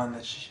be the one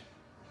that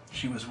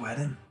she was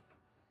wedding?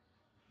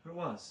 It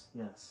was,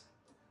 yes.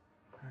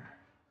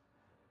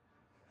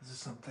 Is this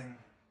something...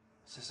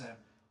 Is this a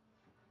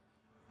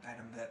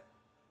item that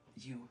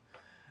you...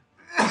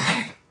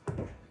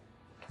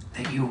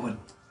 that you would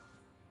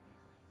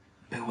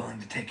be willing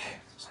to take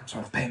some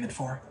sort of payment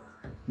for?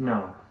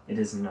 No, it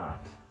is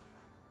not.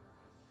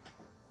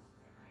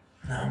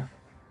 No.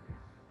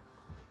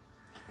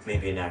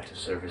 Maybe an act of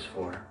service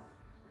for her.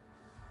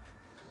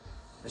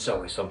 There's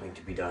always something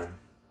to be done.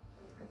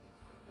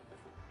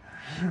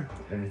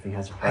 Everything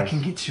has a I price.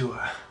 can get you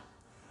a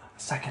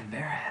second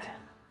bear head.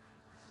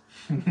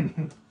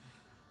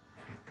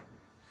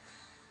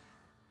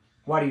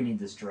 Why do you need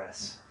this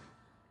dress?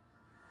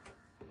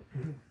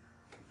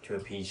 To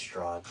appease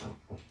Strahd.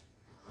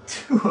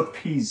 To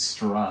appease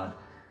Strahd.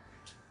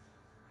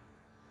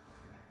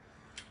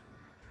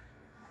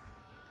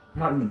 I'm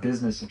not in the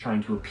business of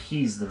trying to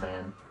appease the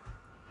man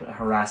that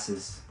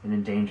harasses and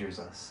endangers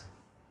us.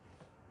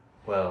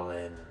 Well,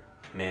 then,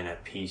 a man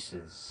at peace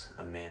is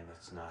a man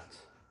that's not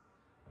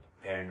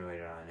paranoid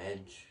or on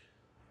edge,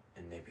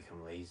 and they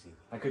become lazy.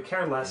 I could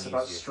care less And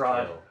about easier to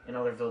Strahd kill. and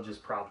other villages'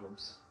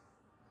 problems.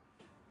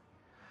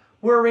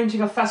 We're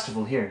arranging a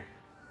festival here.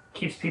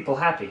 Keeps people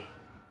happy.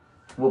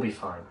 We'll be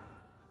fine.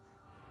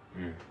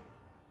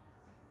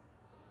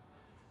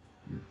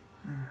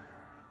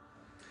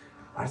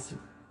 Why is it?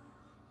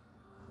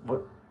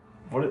 What?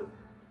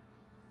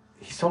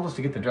 He's told us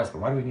to get the dress, but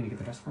why do we need to get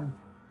the dress for him?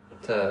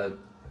 To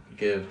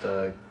give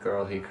the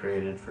girl he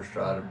created for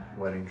Strahd a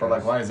wedding But dress.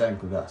 like, why does that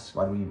include us?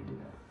 Why do we need to do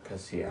that?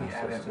 Because he asked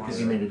Yeah, us that to Because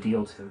do you it. made a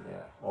deal to. Yeah,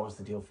 What was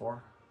the deal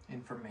for?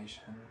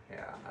 Information.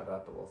 yeah,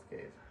 about the wolf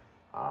cave.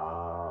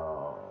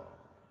 Oh.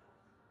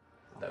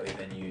 That we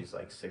then used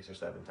like 6 or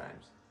 7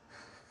 times.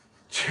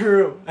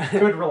 True.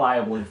 Good,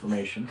 reliable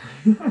information.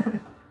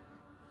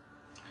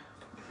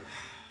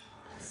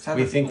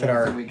 We think that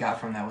our- we got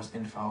from that was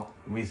info.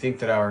 We think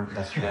that our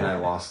that's true. And I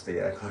lost the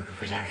cloak of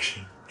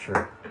protection.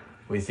 Sure.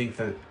 We think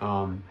that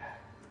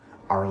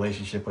our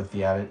relationship with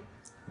the abbot,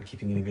 and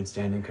keeping it in good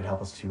standing, could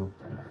help us to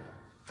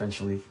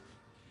eventually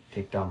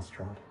take down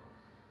Strahd.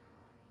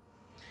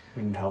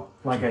 We need help.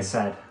 Like I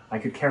said, I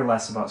could care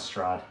less about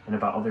Strahd and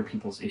about other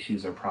people's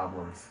issues or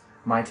problems.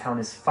 My town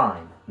is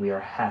fine. We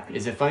are happy.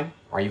 Is it fine?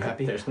 Are you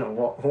happy? There's no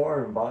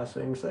war in Boss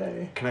Sing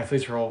say. Can I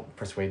please roll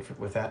persuade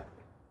with that?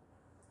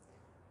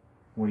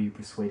 What are you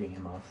persuading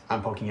him of?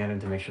 I'm poking at him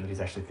to make sure that he's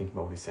actually thinking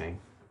about what he's saying.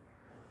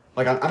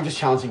 Like, I'm just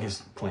challenging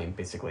his claim,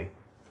 basically.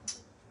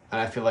 And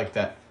I feel like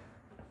that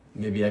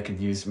maybe I could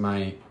use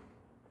my...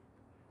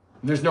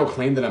 There's no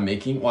claim that I'm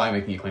making. Well, I'm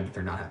making a claim that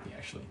they're not happy,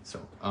 actually. So,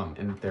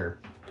 and they're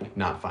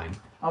not fine.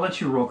 I'll let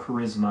you roll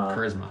charisma.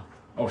 Charisma.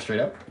 Oh, straight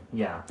up?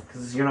 Yeah,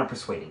 because you're not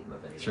persuading him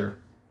of anything. Sure.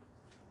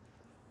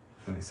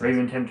 That makes Are you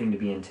sense. attempting to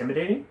be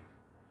intimidating?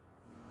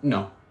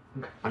 No.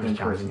 Okay. I'm Then just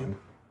challenging charisma. him.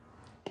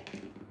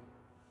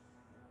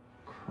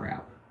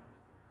 Crap.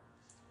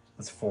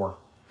 That's 4.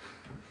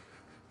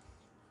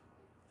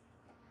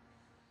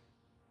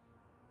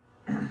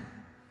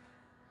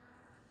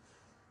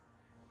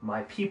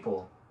 My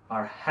people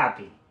are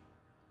happy.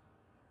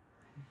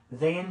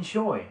 They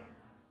enjoy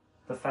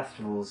the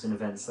festivals and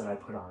events that I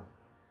put on.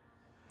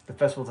 The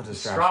festival's a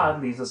distraction.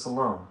 Strahd leaves us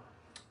alone.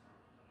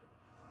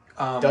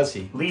 Does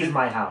he? Leave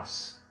my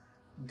house.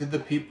 Did the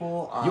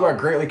people... You are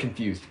greatly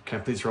confused. Can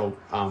I please roll...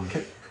 Can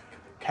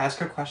I ask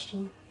a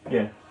question?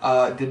 Yeah.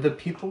 Did the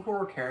people who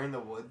were carrying the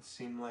wood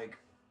seem like...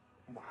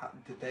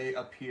 Did they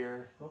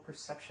appear... Roll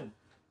perception.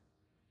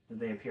 Did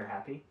they appear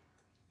happy?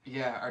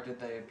 Yeah, or did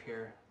they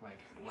appear, like,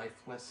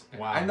 lifeless?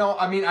 Wow. I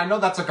know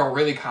that's, like, a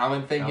really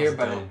common thing That here, was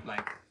but, dumb.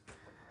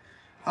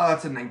 Oh,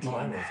 that's a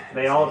 19.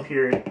 They all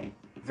appeared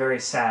very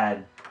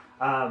sad.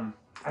 I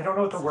don't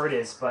know what the word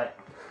is, but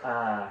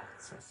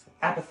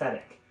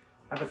apathetic.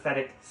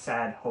 Apathetic,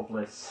 sad,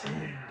 hopeless.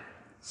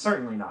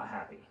 Certainly not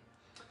happy.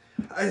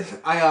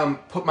 I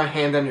put my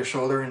hand on your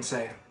shoulder and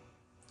say,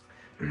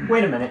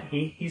 Wait a minute,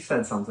 he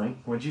said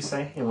something. What'd you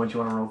say, and what'd you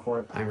want to roll for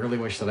it? I really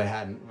wish that I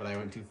hadn't, but I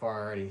went too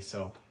far already,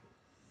 so...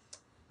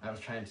 I was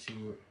trying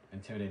to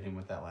intimidate him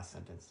with that last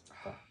sentence.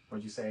 But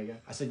What'd you say again?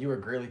 I said you were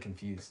greatly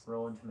confused.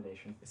 Roll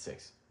intimidation. It's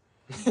 6.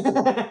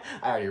 I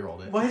already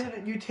rolled it. Why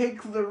didn't you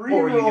take the reroll?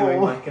 What were you doing,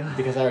 Micah?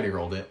 Because I already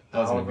rolled it. I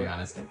was Oh, going to be okay.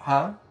 honest.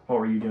 huh? What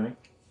were you doing?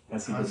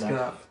 As he I did was that.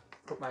 gonna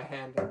put my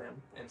hand on him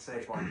and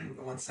say,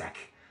 one sec.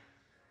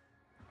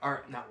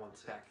 Or, not 1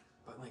 sec,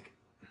 but like,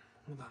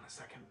 hold on a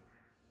second.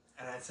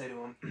 And I'd say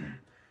to him,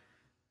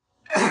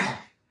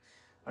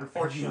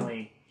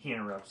 Unfortunately, he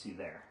interrupts you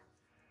there.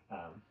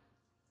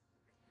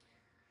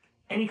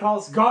 And he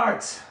calls,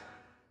 guards!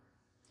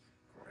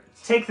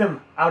 Take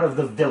them out of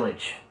the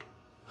village.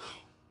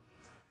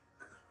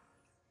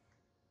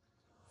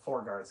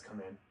 4 guards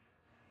come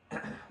in.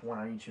 1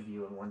 on each of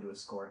you and 1 to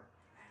escort.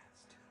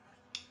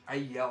 I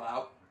yell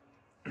out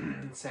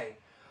and say,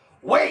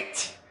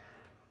 wait!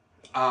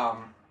 I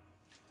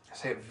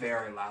say it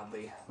very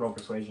loudly. Roll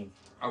persuasion.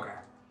 Okay.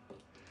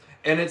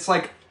 And it's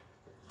like,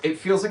 it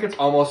feels like it's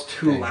almost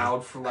too Dang.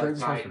 loud for like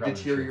Kurds my must have gotten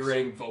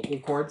deteriorating vocal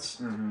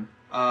cords.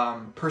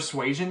 Mm-hmm.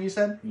 Persuasion, you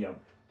said? Yep.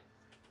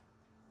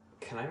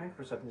 Can I make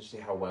perception to see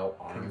how well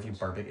Can I armed give you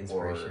Barbic or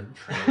inspiration?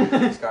 trained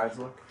these guys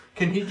look?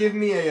 Can he give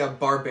me a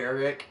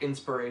barbaric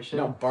inspiration?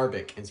 No,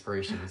 Barbic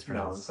inspiration is No, I'm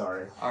pronounced.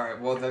 sorry. Alright,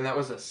 well then that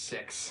was a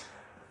 6.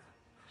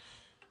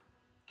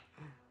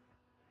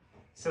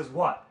 Says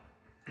what?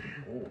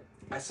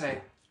 I say,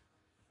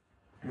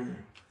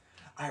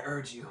 I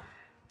urge you.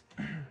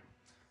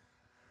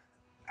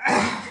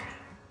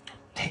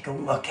 Take a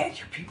look at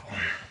your people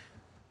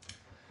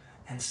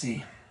and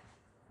see,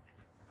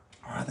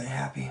 are they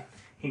happy?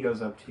 He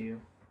goes up to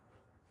you.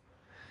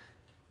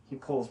 He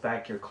pulls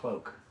back your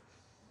cloak.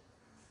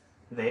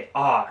 They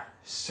are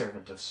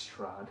servant of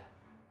Strahd.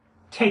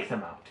 Take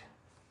them out.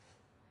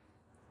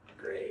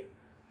 Great.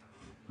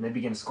 And they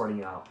begin escorting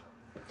you out.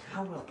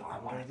 How well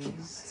armed are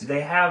these?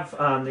 They have,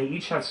 they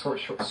each have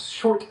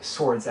short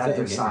swords at that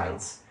their in-game now?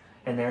 sides,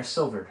 and they are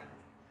silvered.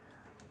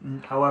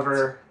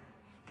 However,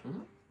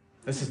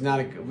 This is not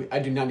a good... I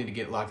do not need to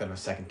get locked out of a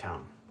second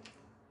town.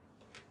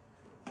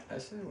 I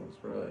say ones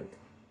were like.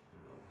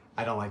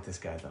 I don't like this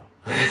guy, though.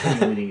 they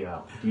continue leading you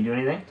out. Do you do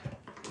anything?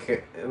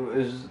 Okay,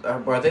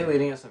 are they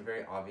leading us on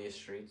very obvious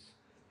streets?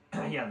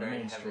 Yeah, the Very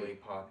main heavily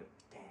street. populated.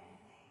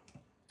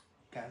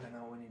 Guys, I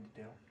know what we need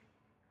to do.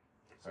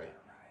 Right.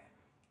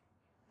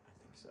 I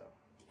think so.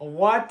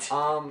 What?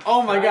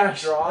 Oh my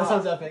gosh, Draw that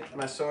sounds epic.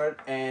 my sword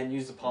and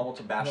use the pommel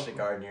to bash the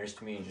guard nearest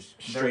to me and just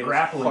They're straight as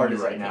grappling hard you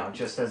as I right now, can.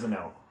 just as a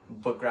note.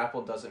 But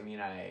grapple doesn't mean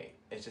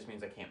it just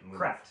means I can't move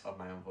Correct. of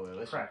my own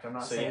volition. Correct, I'm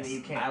not So saying yes, that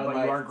you can't, I would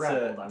but you are like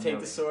grappled. to I'm take noting.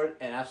 the sword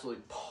and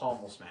absolutely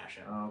pommel smash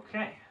him.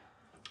 Okay.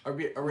 Are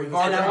we We've this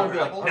already town? been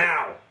grappled.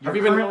 Now! You're Have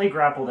you been- currently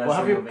grappled as Well,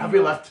 have you're we moving have we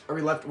out. left? Are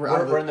we left? We're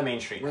out of We're the... in the main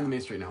street. We're in the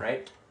main street now.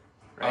 Right?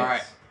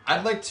 Alright.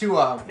 I'd like to,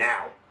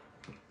 Now!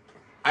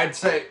 I'd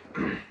say,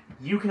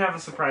 You can have a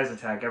surprise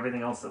attack.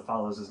 Everything else that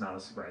follows is not a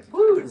surprise attack.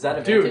 Woo! Is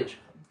that Dude. advantage?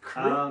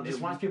 Just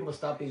it- wants people to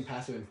stop being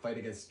passive and fight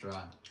against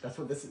Strahd. That's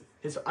what this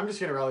is. I'm just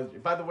gonna rally.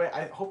 By the way,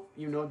 I hope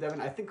you know, Devin.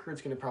 I think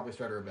Kurt's gonna probably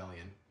start a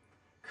rebellion.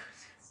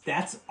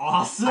 That's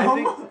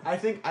awesome! I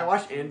think I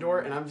watched Andor,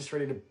 and I'm just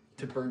ready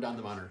to burn down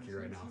the monarchy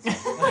right now.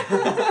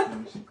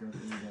 So.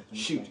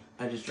 Shoot,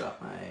 I just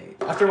dropped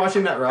my... After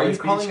watching that rally you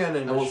speech, calling it an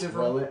I won't initiative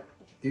spoil roll? it.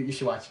 You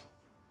should watch.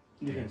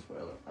 You can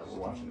spoil it. I will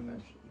watch it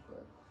eventually.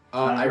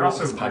 But... You're wrote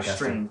also this podcast,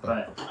 restrained,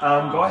 but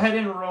but go ahead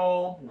and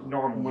roll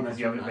normal one because of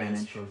you have the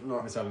audience advantage.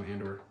 will miss out on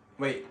Andor.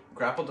 Wait,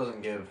 grapple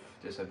doesn't give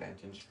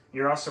disadvantage.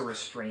 You're also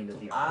restrained at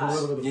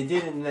the You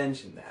didn't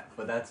mention that,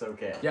 but that's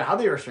okay. Yeah, how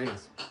they restrain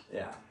us?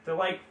 Yeah. They're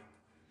like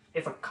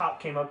if a cop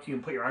came up to you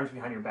and put your arms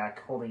behind your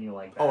back, holding you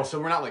like that. Oh, so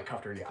we're not like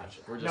cuffed or anything.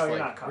 We're just No, you're like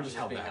not cuffed. we're just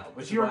held Being back. held.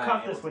 if you were why I'm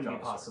cuffed, able this to wouldn't be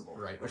draw a sword. possible.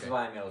 Right. Which Okay. is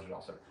why I'm able to draw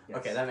a sword. Yes.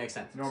 Okay, that makes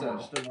sense. Normal,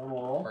 So, just a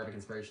normal roll. Barbic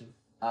inspiration.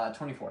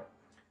 24.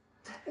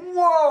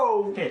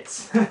 Whoa!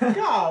 Hits.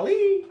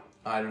 Golly!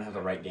 I don't have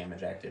the right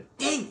damage active.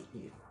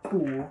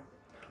 Cool.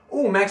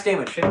 Ooh, max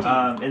damage, 15.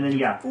 And then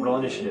yeah, roll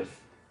initiative.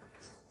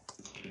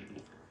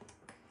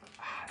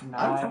 I'm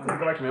gonna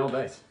go back to my old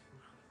dice.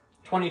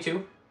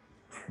 22.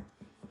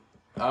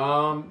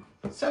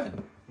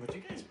 7. Would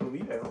you guys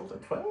believe I rolled a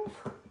 12?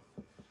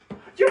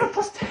 You have a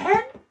plus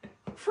 10?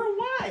 For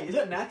why? Is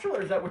that natural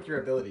or is that with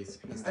your abilities?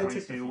 I took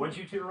 22. What'd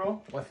you two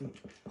roll?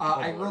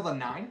 I rolled a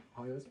 9.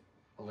 How many was it?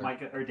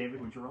 Micah or David,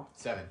 would you roll?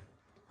 7.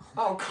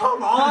 Oh,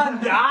 come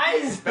on,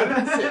 guys! Better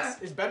than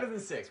 6. It's better than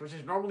 6, which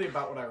is normally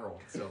about what I roll.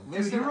 So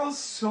Dude, you roll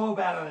so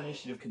bad on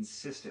initiative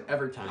consistently.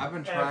 every time. I've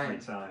been Every trying.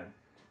 time.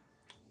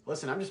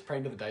 Listen, I'm just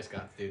praying to the dice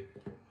gods, dude.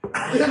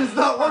 It's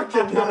not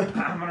working.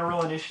 I'm gonna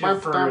roll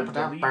initiative for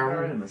the lead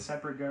guard and the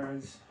separate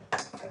guards.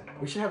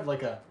 We should have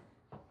like a.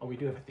 Oh, we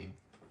do have a theme.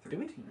 Do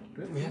we?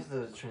 We have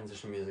the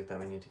transition music that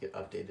we need to get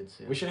updated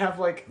soon. We should have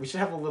like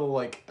a little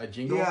like a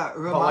jingle. Yeah, but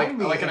remind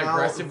me. like an and I'll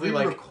aggressively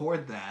like.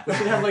 re-record that. We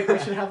should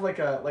have like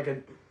a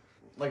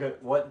like a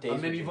What days a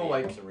would you medieval be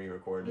able like to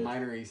re-record it?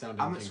 minery sounding.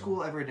 I'm at jingle.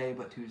 school every day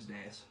but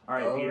Tuesdays. All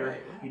right, Oh, Peter,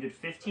 right. you did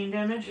 15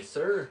 damage. Yes,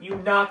 sir. You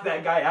knock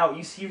that guy out.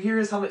 You hear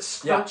his helmet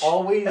scrunch.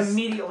 always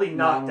Immediately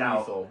knocked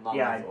out. non-lethal,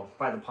 Yeah, non-lethal.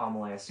 by the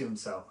pommel, I assume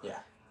so. Yeah.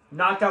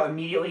 Knocked out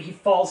immediately. He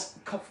falls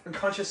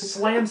unconscious,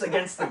 slams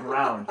against the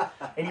ground,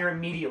 and you're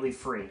immediately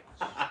free.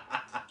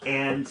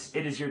 And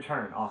it is your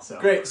turn, also.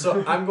 Great.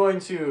 So I'm going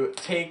to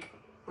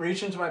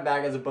reach into my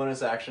bag as a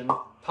bonus action,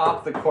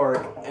 pop the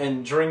cork,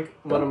 and drink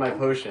one of my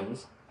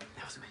potions.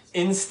 That was amazing.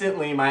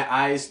 Instantly, my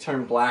eyes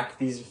turn black.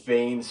 These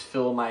veins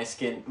fill my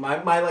skin.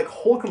 My like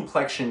whole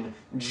complexion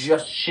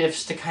just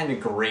shifts to kind of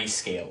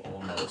grayscale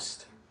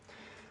almost.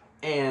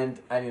 And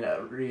I need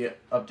to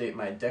update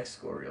my dex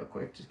score real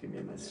quick. Just give me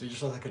a minute. So you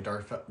just look like a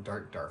dark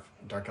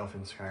elf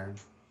in Skyrim.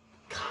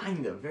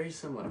 Kind of very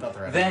similar. I thought they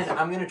were Then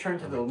I'm gonna turn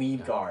to the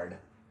lead guard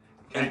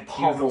and He was the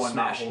pummel one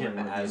not smash holding him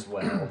with you. as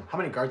well. How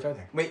many guards are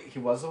there? Wait, he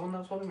was the one that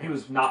was holding me? He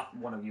was not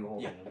one of you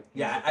holding Yeah, him. He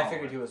yeah. was the I follower.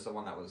 figured he was the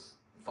one that was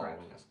following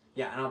Correct. us.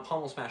 Yeah, and I'll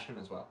pummel smash him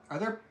as well. Are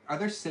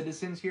there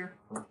citizens here?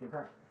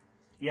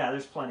 Yeah,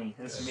 there's plenty.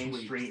 There's Main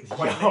Sweet. Street. Yo,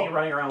 Quite many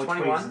running around with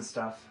 21? twigs and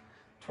stuff.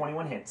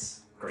 21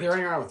 hits. Great. They're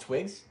running around with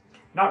twigs.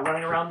 Not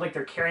running around like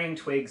they're carrying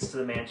twigs to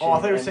the mansion. Oh, I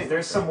thought you were and saying-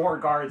 there's some more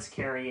guards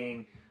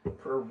carrying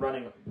or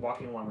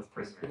walking along with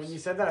prisoners. When you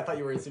said that, I thought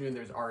you were insinuating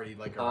there's already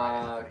like a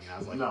riot happening. And I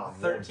was like, no. whoa,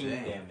 13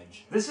 dang.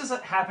 damage. This is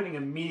happening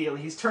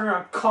immediately. He's turning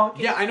around,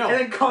 conking. Yeah, I know. And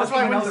then That's conking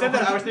why when you another said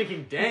that, one. I was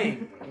thinking,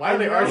 dang, why are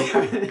they I already?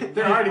 know.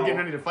 They're I already know. getting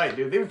ready to fight,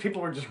 dude.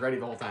 People were just ready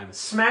the whole time.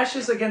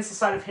 Smashes against the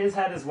side of his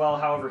head as well.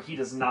 However, he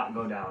does not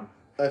go down.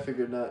 I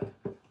figured not.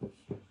 All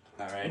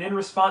And right. in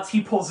response, he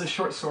pulls his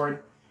short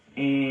sword,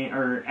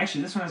 or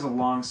actually, this one has a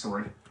long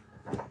sword,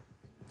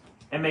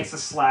 and makes a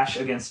slash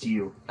against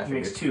you. I He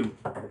makes figured.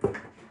 2.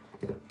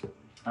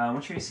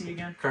 What's your AC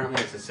again?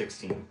 Currently, it's a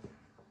 16.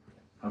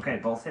 Okay,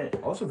 both hit.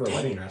 Also for a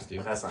wedding dress,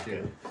 dude. That's not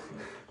good.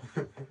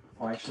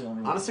 Oh, actually,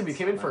 only. Honestly, we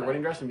came in for a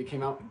wedding dress and we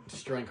came out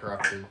destroying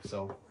corruption.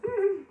 So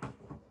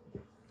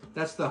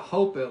That's the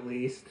hope, at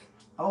least.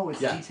 Oh,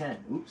 it's Yeah. D10.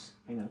 Oops.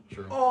 Hang on.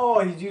 true. Oh,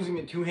 he's using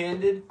it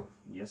two-handed?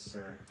 Yes,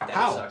 sir. That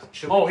How? sucks.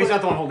 Should Oh, we he's put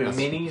not the one holding us.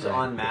 minis Right.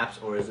 on maps,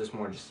 or is this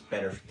more just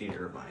better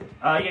theater of mind?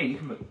 Yeah, you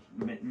can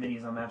put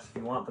minis on maps if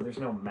you want, but there's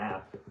no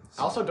map.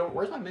 Also, don't.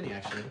 Where's my mini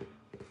actually?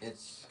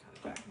 It's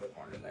kind of back in the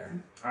corner there.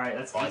 All right,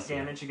 that's Oh, I 8 see.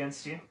 damage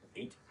against you.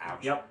 8.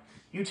 Ouch. Yep.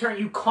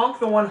 You conk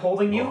the one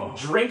holding you, Whoa.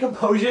 drink a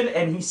potion,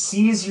 and he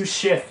sees you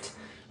shift.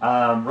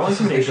 Roll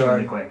intimidation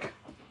really quick.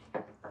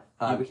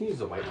 Yeah, we can use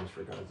the white ones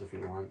for guards if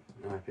you want.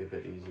 That might be a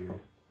bit easier.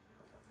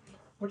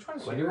 Which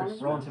one's What do you yours?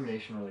 want? Roll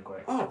intimidation really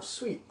quick. Oh,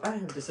 sweet. I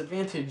have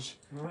disadvantage.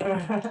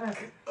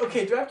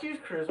 Okay, do I have to use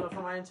charisma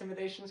for my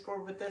intimidation score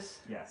with this?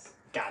 Yes.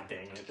 God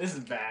dang it. This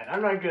is bad.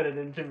 I'm not good at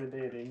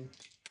intimidating.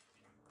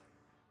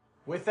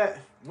 With that,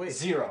 wait,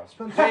 0.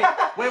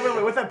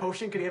 wait. With that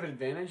potion, could he have an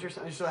advantage or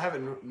something? So have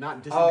it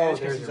not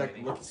disadvantage because he's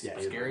like looks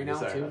scary now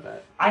too.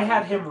 I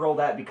had him roll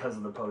that because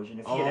of the potion.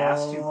 If he had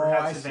asked to, Oh,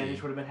 perhaps I advantage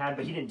see. would have been had,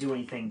 but he didn't do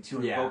anything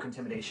to Yeah. invoke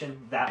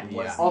intimidation. That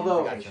was Yeah. the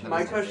Although, invocation of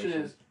my question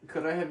intimidation. is,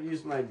 could I have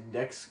used my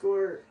dex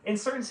score in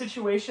certain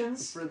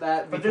situations, for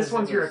that? but this because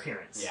one's it your was-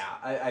 appearance. Yeah,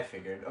 I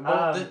figured.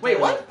 wait,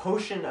 what? The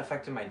potion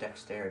affected my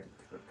dexterity.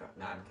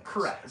 No, I'm kidding.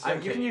 Correct. So I'm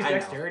you kidding. can use I know.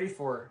 dexterity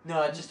for.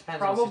 No, it just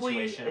depends on the Probably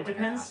situation. it and what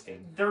you're depends.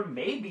 asking. There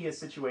may be a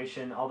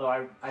situation, although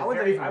I How would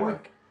that even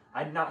work?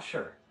 I'm not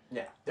sure.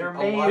 Yeah. There A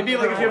may lot It'd be of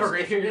like if you have a times,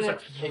 great if you're figure, gonna,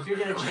 just if you're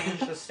gonna change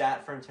the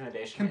stat for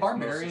intimidation, Can it's mostly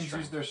barbarians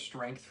strength. use their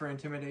strength for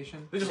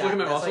intimidation? They just Yeah, look at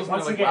my that's muscles like- and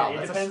Once they're like, again, wow, it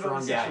that's a depends on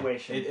strong the Yeah,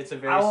 situation. it's a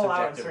very I'll allow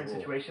it in subjective certain rule.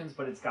 situations,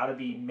 but it's got to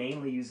be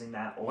mainly using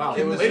that. Wow.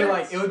 It would Later-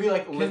 be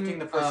like lifting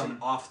the person um,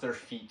 off their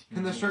feet.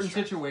 Can there using certain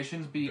strength.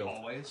 situations be Go.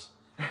 always?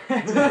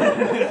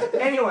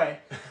 Anyway,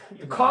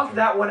 you conk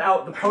that one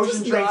out. The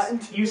potion Just not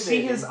drinks. You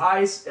see his intimidating.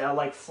 eyes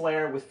like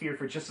flare with fear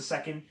for just a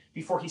second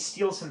before he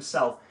steals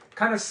himself.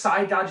 Kind of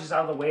side dodges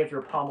out of the way of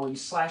your pommel. You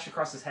slash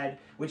across his head,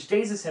 which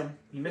dazes him.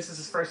 He misses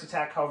his first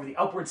attack. However, the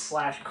upward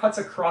slash cuts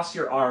across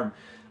your arm,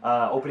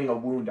 opening a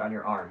wound on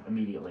your arm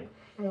immediately.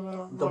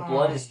 The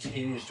blood is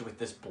tinged with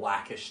this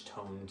blackish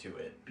tone to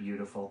it.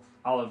 Beautiful.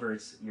 Oliver,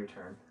 it's your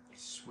turn.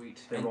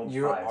 Sweet. They rolled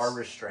You fives. are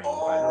restrained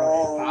Oh. by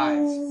the way.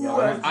 Fives.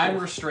 Yeah, I'm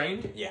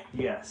restrained. Yeah.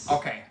 Yes.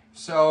 Okay,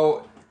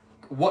 so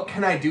what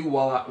can I do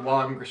while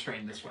I'm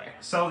restrained this way?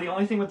 So the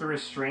only thing with the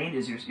restrained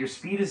is your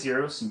speed is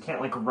 0, so you can't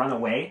like run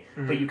away,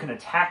 but you can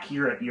attack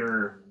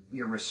your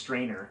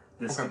restrainer,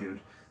 this Okay. dude.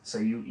 So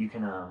you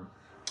can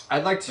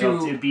I'd like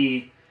to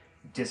be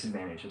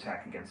disadvantage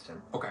attack against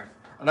him. Okay.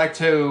 I'd like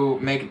to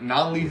make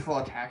non-lethal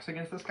attacks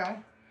against this guy.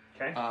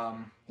 Okay.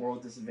 Roll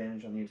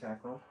disadvantage on the attack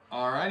roll.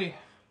 Alrighty.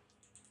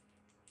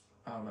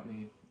 Let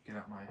me get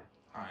out my.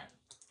 Alright.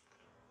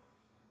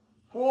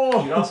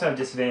 Whoa! You also have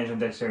disadvantage on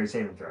dexterity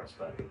saving throws,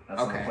 but that's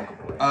not Okay.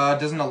 applicable. Right?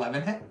 Does an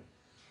 11 hit?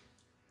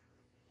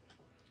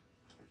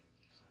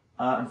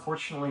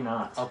 Unfortunately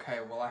not. Okay,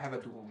 well I have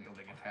a dual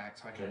wielding attack,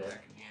 so I can Get it.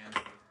 attack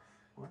again.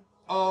 What?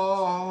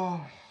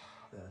 Oh,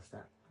 That's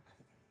that.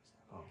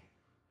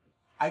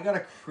 I got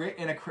a crit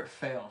and a crit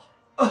fail.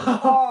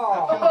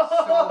 Oh,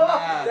 So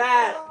bad.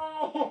 that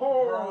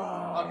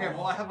Okay,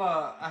 well I have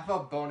a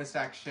bonus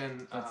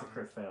action. That's a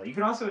crit fail. You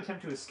can also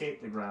attempt to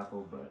escape the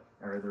grapple,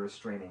 or the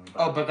restraining.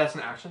 But that's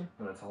an action?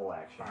 No, that's a whole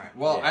action. Alright,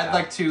 well, Yeah. I'd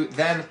like to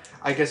then,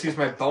 I guess, use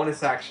my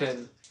bonus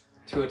action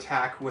to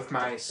attack with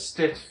my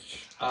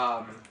stitched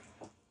arm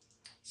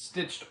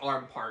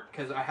part,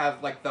 because I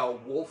have, like, the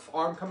wolf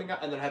arm coming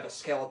out, and then I have a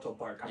skeletal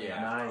part coming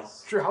Yeah. out.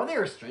 Nice. Sure, how would they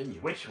restrain you?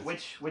 Which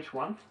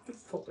one?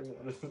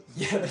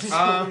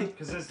 Yeah.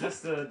 Because is this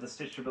the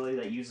stitched ability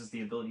that uses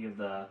the ability of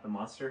the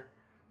monster?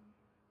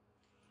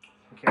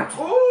 Okay.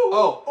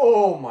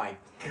 Oh my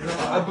god.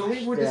 I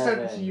believe we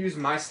decided to use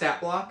my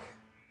stat block.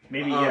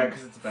 Maybe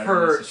because it's better in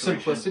For this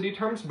situation. simplicity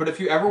terms, but if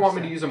you ever want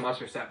me to use a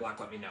monster stat block,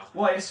 let me know.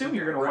 Well, I assume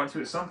you're going to want to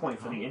at some point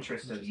for the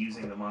interest of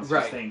using the monster's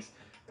Right. things.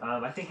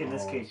 I think in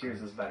this case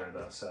yours is better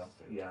though, so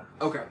yeah.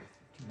 Okay.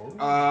 So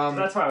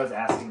that's why I was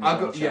asking.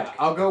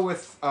 I'll go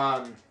with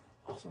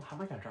Also, how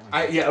am I gonna draw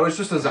my? it was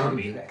just a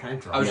zombie. Can I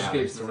draw? I was my just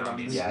gonna use sword the on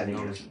zombies. these? Yeah, I think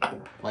No, yours is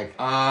like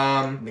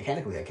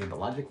mechanically I can, but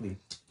logically,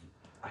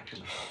 I can.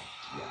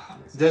 Yeah.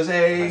 Does My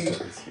a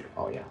sword is here.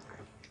 Oh yeah.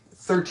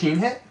 13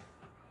 hit?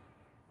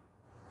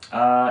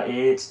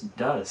 It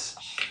does.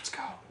 Let's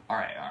go.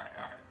 Alright.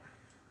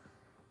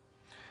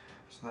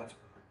 So that's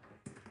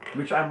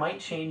Which I might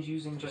change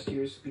using just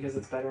yours because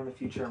it's better in the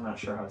future. I'm not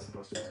sure how it's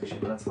supposed to function,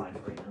 but that's fine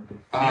for you.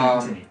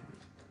 Continue.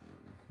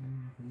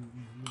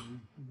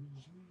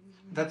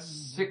 that's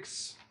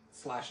 6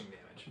 slashing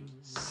damage.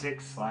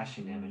 6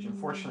 slashing damage.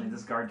 Unfortunately,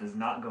 this guard does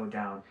not go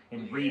down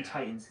and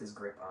re-tightens his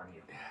grip on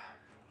you.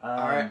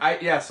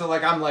 Alright, so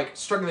like I'm like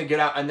struggling to get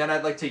out, and then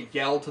I'd like to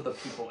yell to the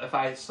people if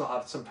I still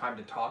have some time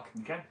to talk.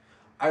 Okay.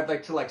 I'd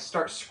like to like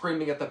start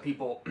screaming at the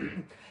people.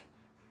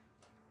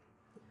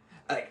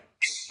 Like,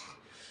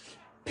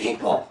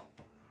 people,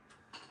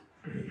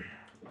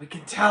 we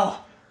can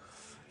tell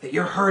that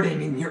you're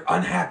hurting and you're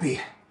unhappy.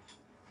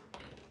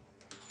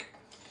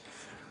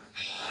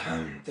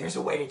 There's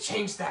a way to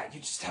change that. You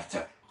just have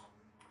to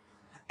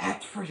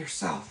act for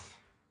yourself.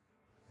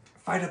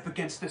 Fight up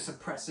against this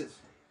oppressive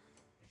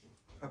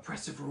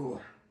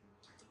rule.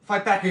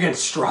 Fight back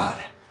against Strahd.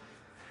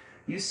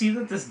 You see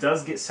that this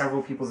does get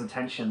several people's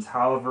attentions.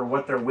 However,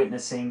 what they're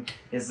witnessing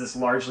is this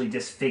largely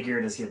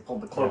disfigured, as he had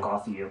pulled the cloak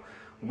off of you,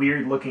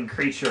 weird-looking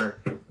creature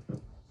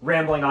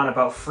rambling on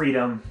about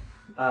freedom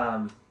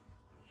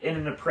in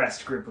an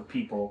oppressed group of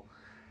people.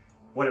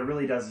 What it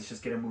really does is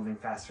just get him moving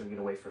faster to get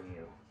away from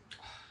you.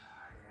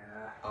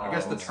 I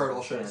guess the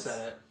turtle should have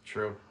said it.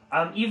 True.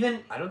 Even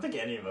I don't think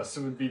any of us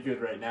would be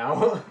good right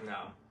now. No.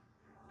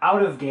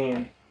 out of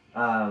game,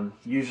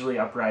 usually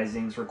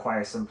uprisings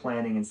require some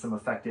planning and some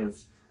effective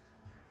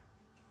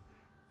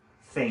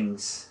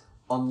things.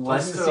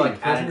 Unless they're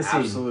like at an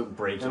absolute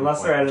breaking Unless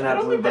point. they're at an I don't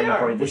absolute think they breaking are.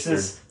 point. This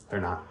is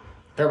They're not.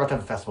 They're about to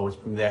have a festival, which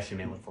they actually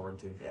may look forward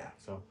to. Yeah.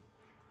 So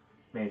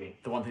maybe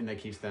the one thing that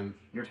keeps them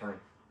your turn.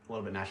 a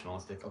little bit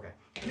nationalistic. Okay.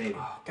 Maybe.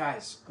 Oh,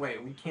 guys,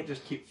 wait, we can't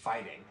just keep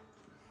fighting.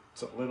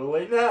 It's a little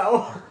late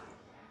now.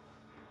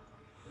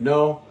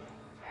 No.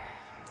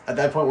 At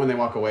that point, when they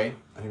walk away,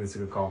 I think that's a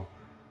good call.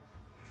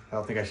 I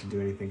don't think I should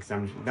do anything because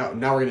now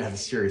we're gonna have a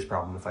serious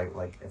problem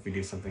if we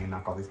do something and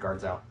knock all these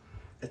guards out.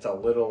 It's a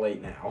little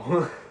late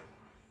now.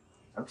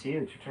 Up to you.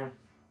 It's your turn.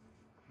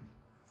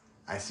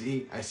 I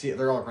see.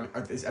 They're all running.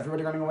 Is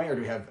everybody running away, or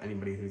do we have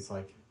anybody who's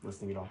like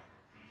listening at all?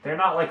 They're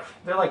not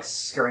they're like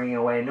scurrying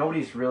away.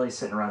 Nobody's really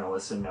sitting around to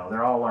listen. No,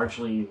 they're all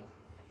largely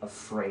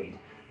afraid.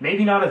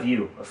 Maybe not of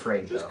you,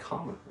 afraid Just though.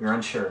 calm. You're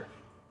unsure.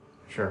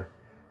 Sure.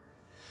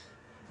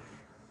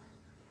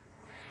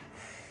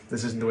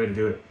 This isn't the way to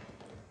do it.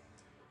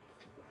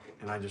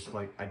 And I just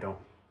I don't.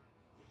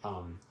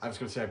 I was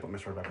gonna say I put my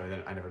sword back,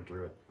 but I never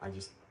drew it.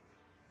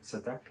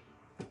 Sit there.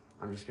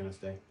 I'm just gonna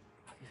stay.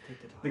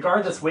 The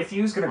guard that's with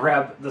you is going to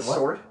grab the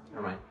sword.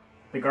 Never mind.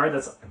 The guard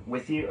that's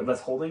with you,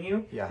 that's holding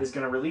you, Yeah. is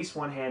going to release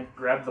one hand,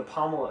 grab the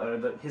pommel,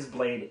 his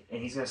blade,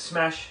 and he's going to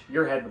smash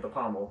your head with the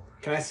pommel.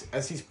 Can I,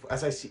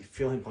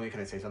 feel him pulling,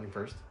 can I say something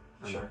first?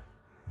 Or no? Sure.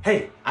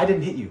 Hey, I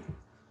didn't hit you.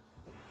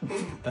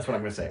 That's what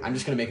I'm gonna say. I'm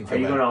just gonna make him Are feel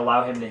you bad. going to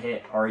allow him to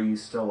hit, or are you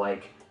still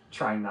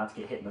trying not to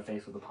get hit in the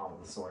face with the pommel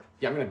of the sword?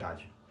 Yeah, I'm gonna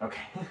dodge.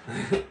 Okay.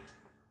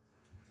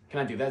 Can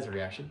I do that as a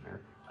reaction?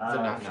 Or is it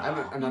an option? no. I'm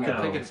not No. gonna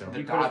I think think it's so. the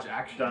You dodge could've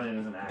action. done it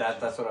as an action.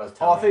 That's what I was Oh, I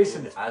telling thought you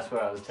said- That's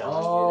what I was telling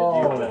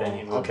you to do, but then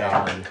he moved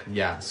on. okay.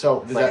 Yeah. So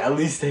does Like, that? at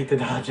least take the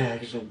dodge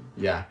action.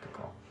 Yeah. Good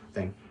call.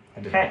 Thing. I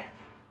did. Okay.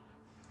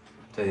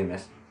 Does he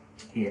miss?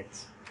 He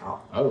hits.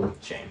 Oh.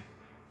 Shame.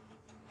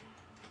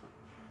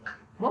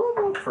 What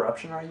level of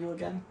corruption are you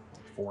again?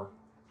 4.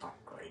 Oh,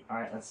 great.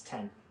 Alright, that's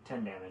 10.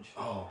 10 damage.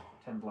 Oh,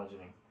 10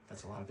 bludgeoning.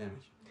 that's a lot of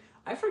damage.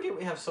 I forget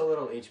we have so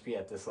little HP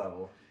at this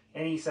level.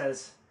 And he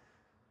says,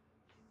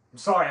 I'm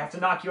sorry, I have to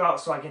knock you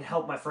out so I can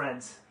help my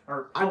friends.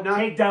 Or I'm not-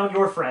 take down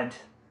your friend.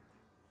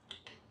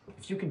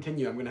 If you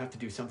continue, I'm gonna have to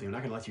do something. I'm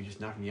not gonna let you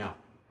just knock me out.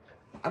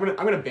 I'm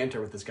gonna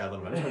banter with this guy a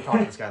little bit. I'm just gonna talk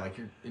to this guy like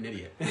you're an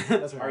idiot. That's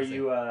what I'm Are gonna say.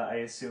 you, I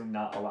assume,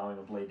 not allowing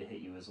a blade to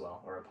hit you as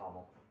well, or a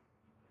pommel?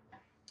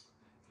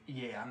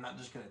 Yeah, I'm not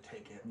just gonna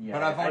take it. Yeah,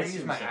 but I've I already used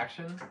assume my so.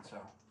 action, so.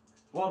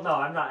 Well, no,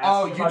 I'm not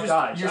Oh, asking you about just-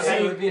 dodge. you're I'm saying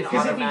saying it would be an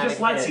because if he just automatic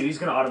lets hit. you, he's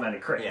going to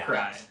automatic crit. Yeah.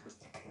 Got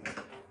it.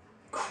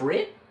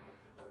 Crit?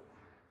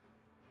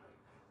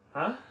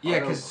 Huh? Yeah,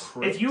 Auto because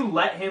crit? If you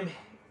let him,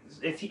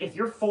 if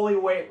you're fully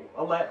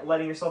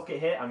letting yourself get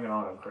hit, I'm going to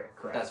auto crit.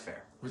 Correct. That's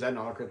fair. Was that an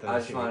auto crit? I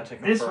just wanted to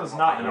confirm. This was what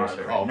not my an ears auto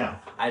heard. crit. Oh, No.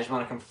 I just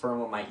want to confirm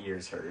what my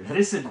ears heard.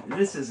 This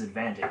is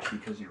advantage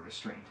because you're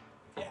restrained.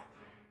 Yeah.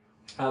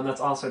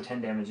 That's also 10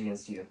 damage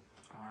against you,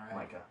 Alright.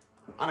 Micah.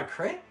 On a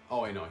crit?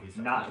 Oh wait, no, he's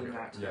Not okay.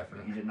 correct. Yeah, I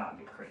forgot. You did not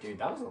get crit. Dude,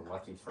 that was a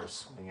lucky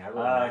first swing. I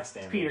rolled max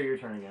damage. Peter, your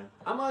turn again.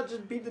 I'm gonna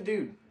just beat the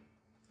dude.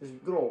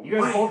 Just good old. You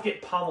guys both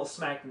get pommel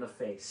smacked in the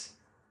face.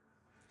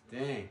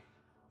 Dang.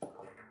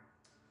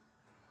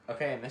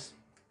 Okay, I missed.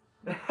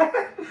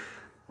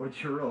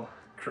 What'd you roll?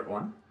 Crit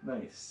 1.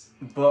 Nice.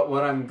 But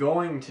what I'm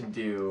going to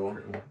do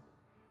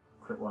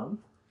Crit 1?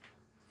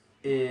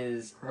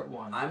 is Crit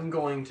 1. I'm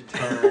going to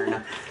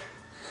turn.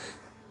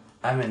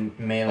 I'm in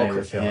melee Oh, with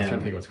Chris, yeah, I was trying to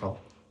him. think what it's called.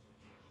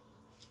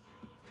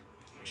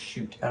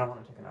 Shoot, I don't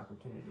want to take an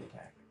opportunity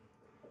attack.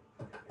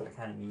 I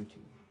kind of need to.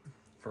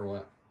 For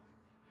what?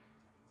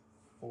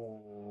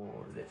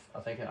 For this,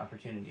 I'll take an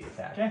opportunity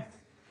attack. Okay.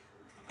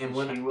 And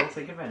what She will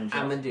take advantage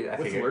I'm of. gonna do, I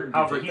What's the figured. word?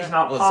 However, Did you he's take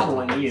not that? Well, it's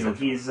pommeling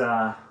something. you. He's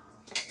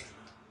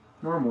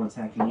normal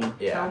attacking you.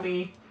 Yeah. Tell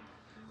me,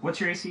 what's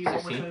your AC one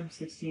more 16. time?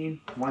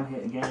 16. One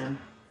hit again.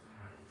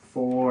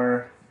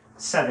 For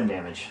 7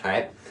 damage.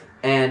 Alright.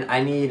 And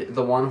I need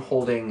the one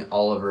holding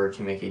Oliver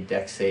to make a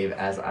dex save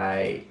as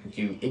I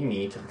do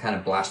Igni to kind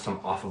of blast him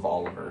off of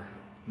Oliver.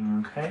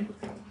 Okay.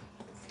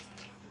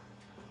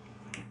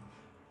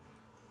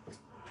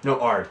 No,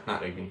 Ard,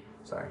 not Igni.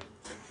 Sorry.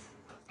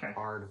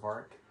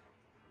 Aardvark.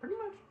 Pretty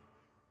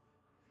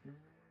much.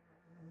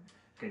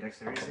 Okay,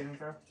 dexterity saving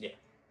throw? Yeah.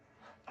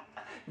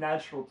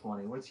 Natural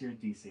 20. What's your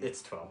DC?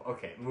 It's 12.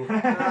 Okay, move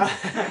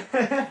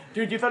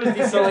Dude, you thought it'd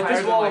be So like higher this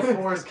than, wall like, of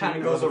force kind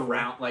of goes 14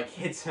 around, like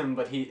hits him,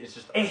 but he is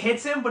just. It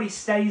hits him, but he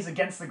steadies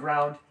against the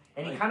ground,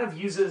 and he Like, kind of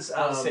uses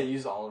I'll say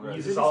use Oliver.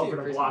 uses DC Oliver to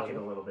increase block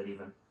level. it a little bit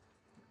even.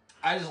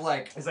 I just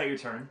like Is that your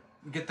turn?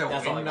 get the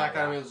That's all I wind got, knocked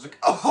out of yeah. me. It's like,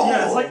 oh!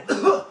 Yeah, it's like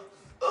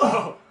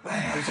oh.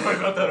 I'm sorry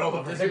about that,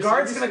 Oliver. The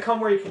guard's gonna come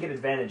where he can get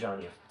advantage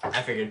on you.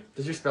 I figured.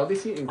 Does your spell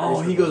DC increase? Oh,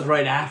 he with goes level?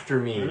 right after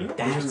me. Mhm. Does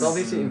That's your spell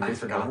DC I increase with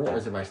forgot level, or that.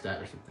 is it by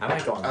stat or something? I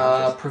might go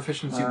unconscious.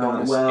 Proficiency Uh,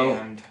 bonus well-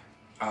 and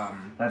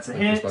That's a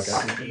Like hit. your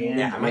spell casting? And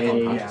Yeah, I might go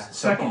a unconscious.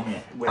 second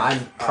hit. with,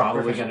 I'm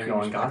probably gonna go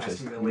proficiency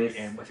unconscious. ability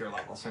and with your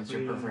level, since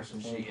your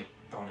proficiency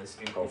bonus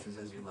increases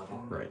as you level.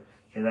 Right.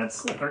 Okay,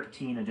 that's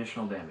 13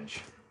 additional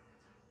damage.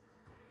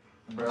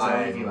 So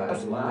I'm you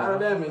That's a lot of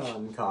damage.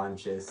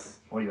 unconscious.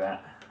 What are you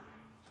at?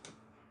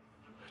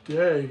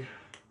 Dang.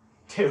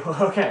 2.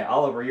 Okay,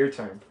 Oliver, your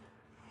turn.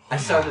 I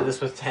started this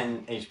with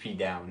 10 HP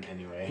down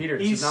anyway. Peter,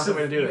 this is not the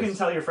way to do you can this.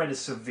 tell your friend is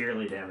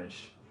severely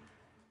damaged.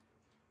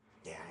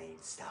 Yeah, I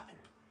ain't stopping.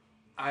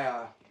 I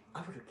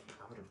I would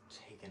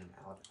have taken him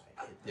out if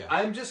I hit Yeah.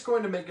 I'm just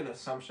going to make an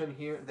assumption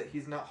here that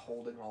he's not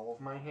holding all of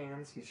my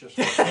hands. He's just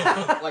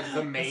like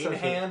the main okay.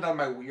 hand on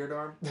my weird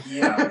arm.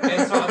 Yeah.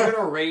 And so I'm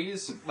gonna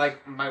raise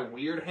like my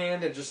weird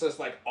hand in just this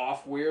like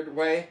off weird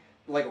way,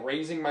 like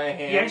raising my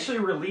hand. He actually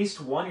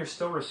released one. You're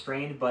still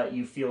restrained, but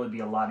you feel it'd be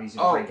a lot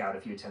easier to Oh. break out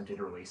if you attempted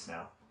to release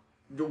now.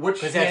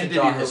 Which 'Cause he had hand to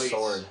did draw he his release?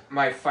 sword.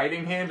 My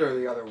fighting hand or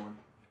the other one?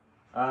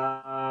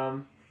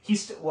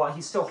 He's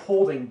still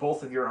holding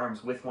both of your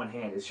arms with one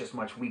hand. It's just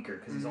much weaker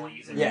because he's only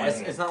using Yeah, one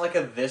hand. it's not like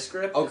a this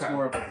grip. Okay. It's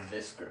more of a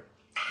this grip.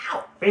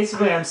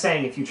 Basically, I'm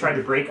saying if you tried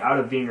to break out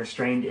of being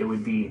restrained, it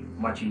would be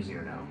much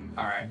easier now.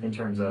 All right. In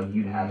terms of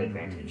you'd have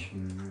advantage.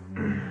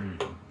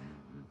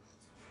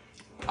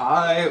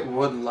 I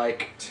would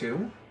like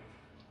to.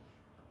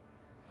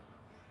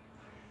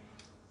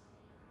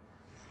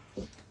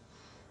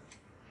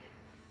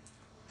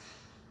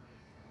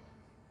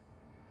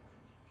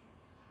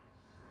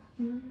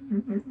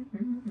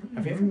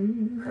 Have you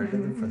ever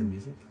credited them for the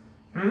music?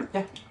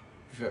 Yeah.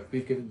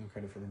 We've given them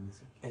credit for the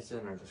music. It's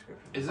in our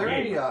description. Is there Okay.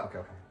 any? Okay,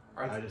 okay.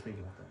 Are I was just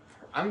thinking about that.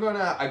 I'm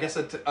gonna. I guess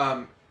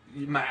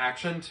my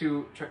action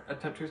to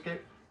attempt to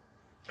escape.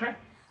 Okay.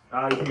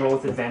 You can roll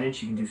with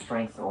advantage. You can do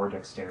strength or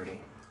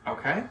dexterity.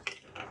 Okay.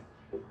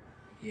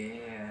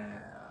 Yeah.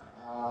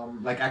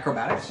 Like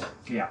acrobatics.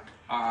 Yeah.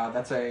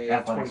 That's a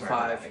Athletics or 25.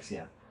 acrobatics,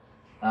 yeah.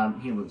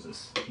 He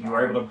loses. You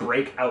are able to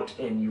break out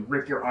and you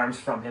rip your arms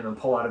from him and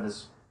pull out of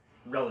his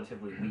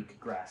relatively weak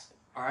grasp.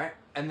 All right,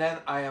 and then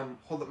I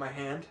hold up my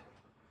hand,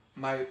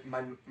 my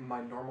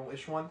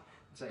normal-ish one, and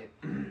say,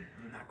 "I'm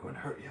not going to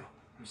hurt you.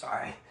 I'm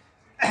sorry."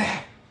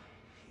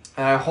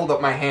 And I hold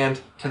up my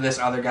hand to this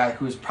other guy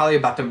who's probably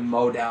about to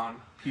mow down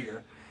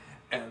Peter,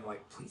 and I'm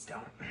like, "Please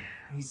don't.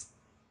 He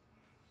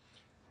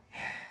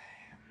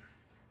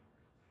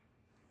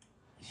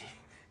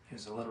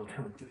was a little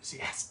too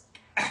enthusiastic."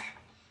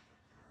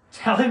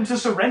 Tell him to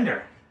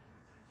surrender.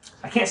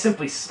 I can't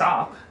simply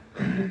stop.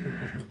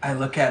 I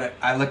look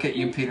at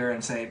you, Peter,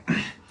 and say,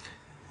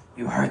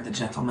 "You heard the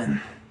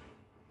gentleman."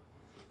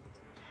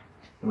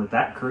 And with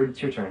that, Karud,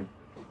 it's your turn.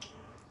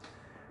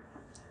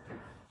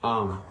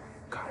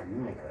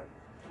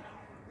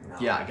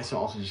 Yeah, I guess I'm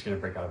also just gonna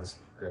break out of his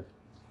grip.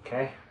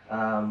 Okay.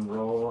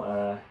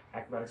 Roll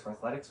acrobatics or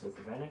athletics with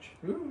advantage.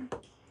 Ooh.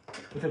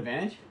 With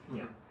advantage?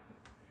 Yeah.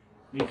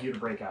 Needs you to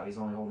break out. He's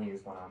only holding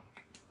his one arm.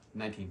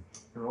 19.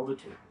 You rolled a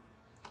 2.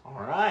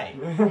 Alright.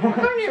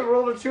 I didn't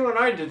roll a 2 and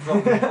I did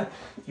something.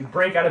 You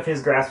break out of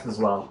his grasp as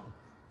well.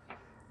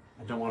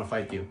 I don't want to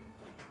fight you.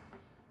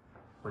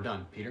 We're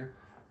done, Peter.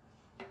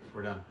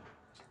 We're done.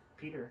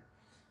 Peter,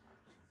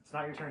 it's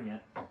not your turn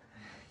yet.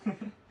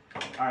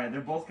 Alright,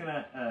 they're both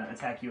gonna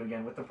attack you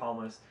again with the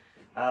palmos.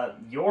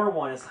 Your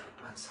one is like,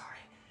 I'm sorry.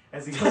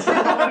 As he goes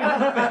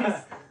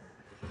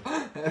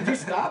Did you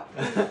stop?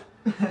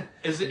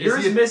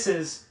 yours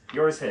misses,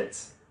 yours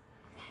hits.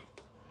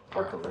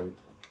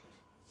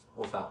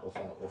 Wolf out.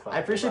 I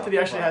appreciate that he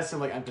actually has some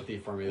like empathy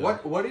for me. Though.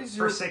 What is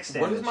your For 6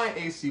 what is damage.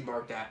 my AC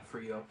marked at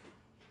for you?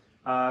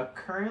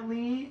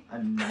 Currently a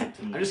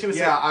 19. I'm just gonna say.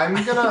 Yeah,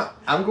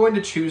 I'm going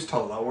to choose to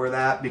lower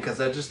that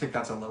because I just think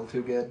that's a little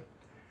too good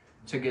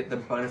to get the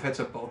benefits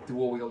of both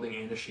dual wielding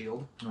and a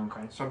shield.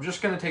 Okay. So I'm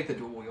just gonna take the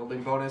dual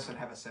wielding bonus and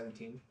have a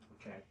 17.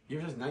 Okay.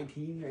 Yours is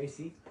 19, your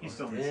AC? He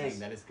still Dang, misses.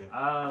 that is good.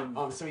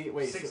 So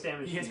wait, 6 so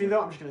damage he hits to me you.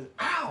 though, I'm just gonna.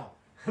 Ow!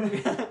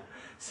 I'm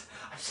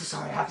so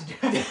sorry I have to do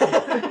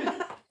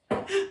it.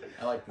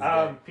 I like this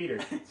guy. Peter,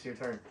 it's your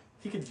turn.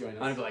 He can join us.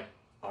 I'm gonna be like,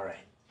 all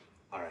right,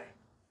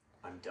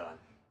 I'm done.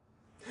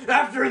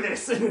 After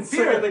this, and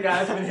Peter. the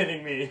guy's been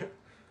hitting me.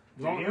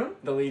 Do you?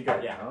 The lead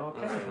guy, yeah.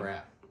 Okay. Oh,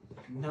 crap.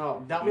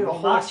 No, that We be the will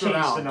whole not next change to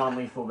round.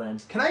 non-lethal then.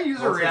 Can I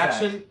use a What's his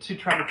reaction to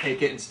try to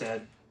take it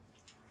instead?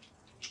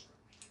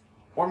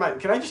 Or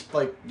can I just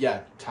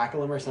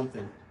tackle him or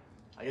something?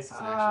 I guess it's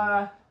an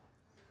action.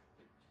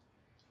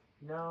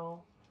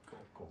 No.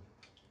 Cool.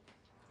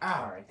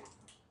 Alright.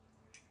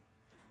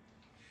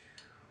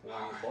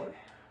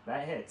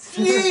 That hits.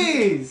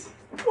 Jeez!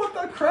 What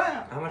the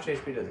crap? How much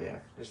HP does he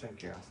have? Just out of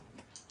curiosity.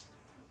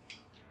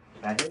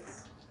 That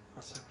hits.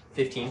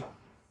 15.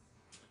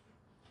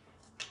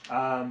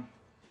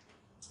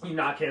 You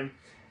knock him.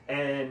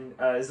 And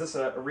is this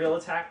a real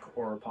attack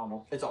or a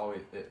pommel? It's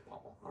always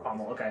pommel.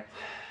 Pommel, okay.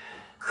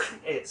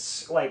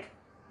 It's like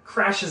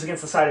crashes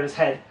against the side of his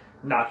head,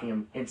 knocking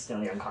him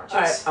instantly unconscious.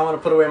 Alright, I want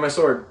to put away my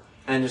sword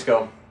and just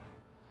go.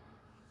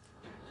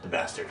 The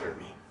bastard hurt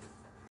me.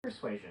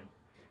 Persuasion.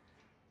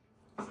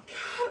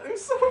 I'm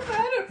so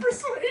bad at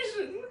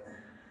persuasion.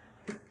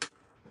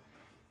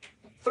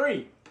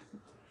 3.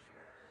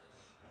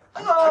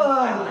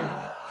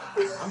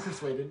 I'm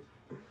persuaded.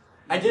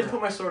 I did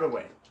put my sword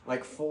away,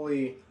 like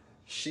fully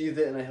sheathed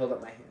it, and I held up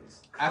my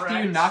hands. After you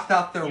Correct. knocked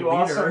out the You leader.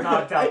 also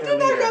knocked out I their did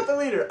not leader. got the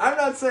leader. I'm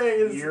not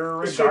saying it's.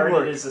 You're it should work.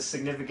 regarded as a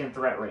significant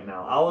threat right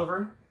now.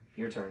 Oliver,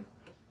 your turn.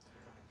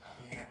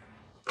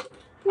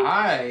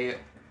 It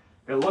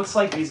looks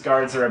like these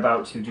guards are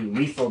about to do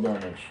lethal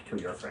damage to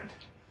your friend.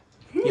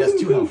 He has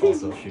 2 health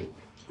also, shoot.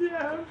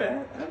 Yeah, I'm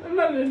bad. I'm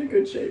not in a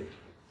good shape.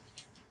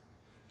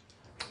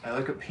 I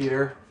look at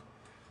Peter.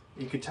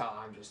 You could tell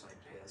I'm just like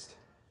pissed.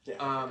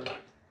 Yeah.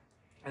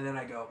 And then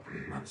I go,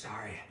 I'm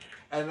sorry.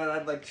 And then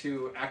I'd like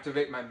to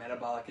activate my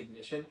metabolic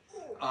ignition,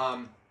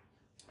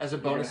 as a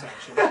bonus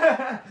action.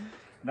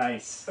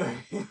 Nice.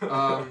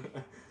 On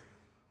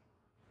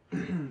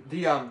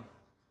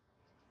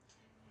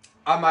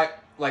my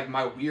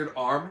weird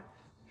arm,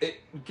 it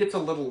gets a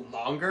little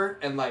longer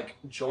and like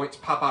joints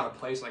pop out of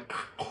place like,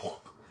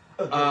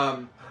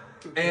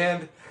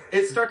 and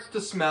it starts to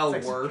smell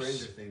It's like some worse.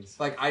 Stranger Things.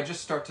 Like I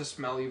just start to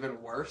smell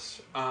even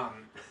worse.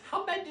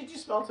 How bad did you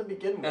smell to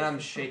begin with? And I'm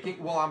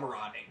shaking. Well, I'm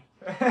rotting.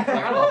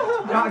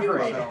 Not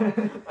great.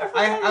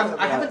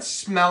 I haven't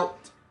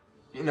smelt,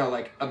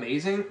 like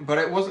amazing, but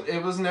it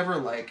was never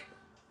like.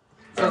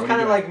 So it's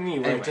kind of like me,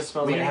 where Anyway, it just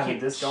smells We like I need to haven't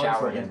keep this going for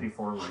showered it in.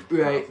 before we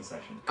Right. close the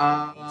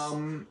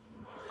session.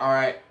 All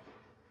right.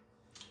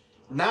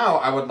 Now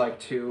I would like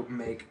to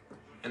make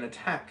an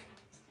attack.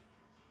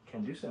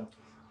 Can do so.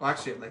 Well,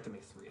 actually, I'd like to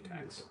make 3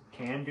 attacks.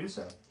 Can do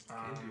so.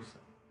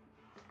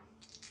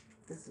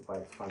 This is why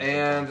it's fun.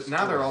 And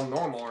now they're all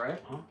normal, right?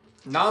 Huh?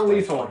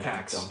 Non-lethal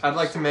attacks. I'd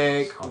like to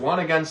make one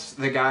against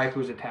the guy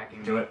who's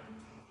attacking. Do it.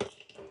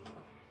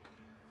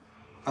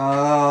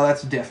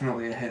 That's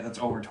definitely a hit. That's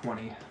over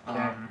 20.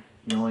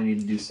 You only need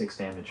to do 6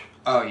 damage.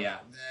 Oh yeah.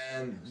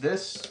 Then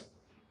this.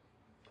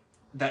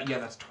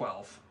 That's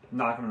 12.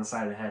 Knock him on the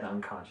side of the head,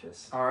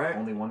 unconscious. All right.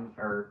 Only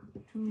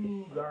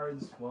 2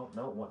 guards. Well,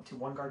 no,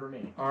 one guard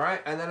remaining. All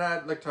right, and then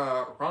I'd like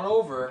to run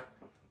over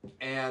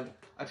and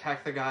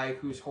attack the guy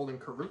who's holding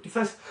Karuk. He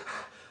says,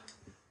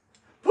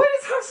 "Please,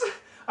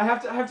 I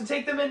have to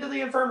take them into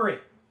the infirmary.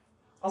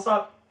 I'll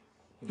stop."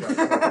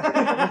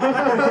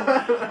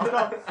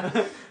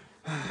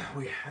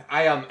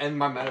 I end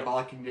my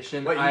metabolic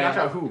ignition. Wait, you knocked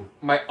out who?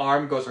 My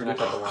arm goes. Or not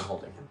the one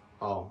holding him.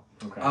 Oh.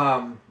 Okay.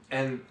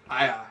 And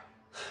I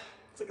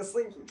It's like a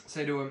slinky.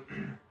 say to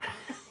him,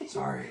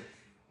 "Sorry,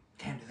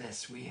 came to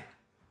this. We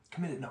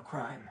committed no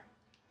crime."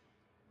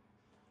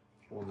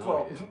 Well, no.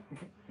 Well, I didn't.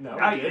 no.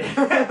 I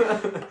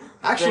did.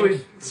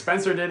 Actually,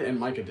 Spencer did and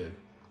Micah did.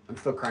 I'm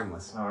still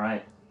crimeless. All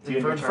right.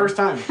 For the first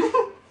time.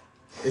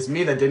 It's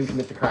me that didn't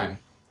commit the crime.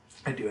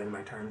 I do end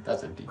my turn.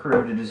 That's empty.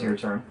 Corroded is your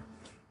turn.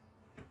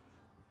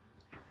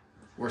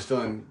 We're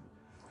still in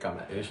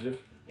Combat.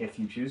 Initiative? if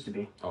you choose to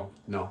be. Oh,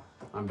 no.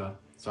 I'm done.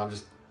 So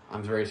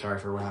I'm very sorry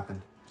for what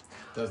happened.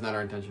 That was not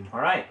our intention. All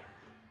right.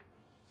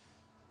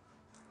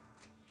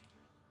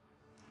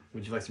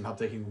 Would you like some help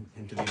taking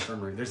him to the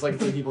infirmary? There's like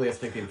 3 people he has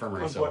to take to the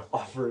infirmary, so.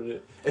 offered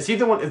it. Is he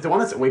the one, is the one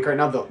that's awake right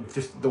now,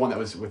 just the one that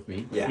was with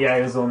me? Yeah. Yeah,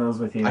 it was the one that was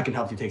with you. I can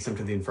help you take some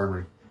to the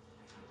infirmary.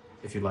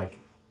 If you'd like.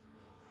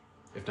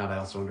 If not, I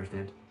also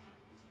understand.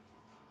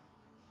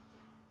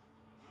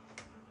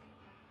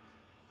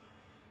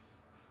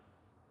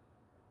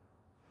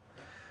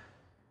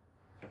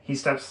 He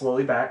steps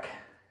slowly back.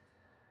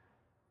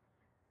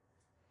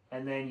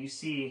 And then you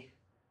see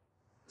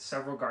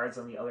several guards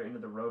on the other end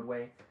of the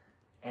roadway.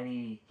 And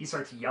he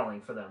starts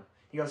yelling for them.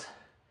 He goes,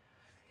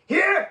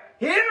 "Here!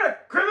 Here!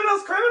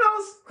 Criminals!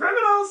 Criminals!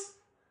 Criminals!"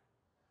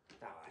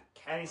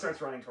 And he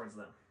starts running towards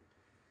them.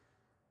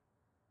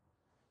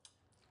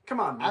 Come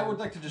on, man. I would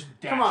like to just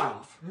dash Come on.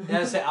 off.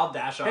 Yeah, say I'll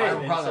dash off. Hey,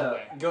 and run so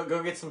away.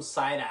 go get some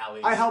side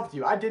alleys. I helped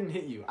you. I didn't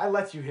hit you. I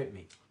let you hit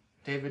me.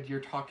 David, you're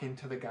talking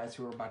to the guys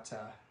who are about to...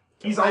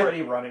 He's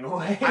already running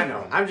away. I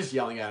know. I'm just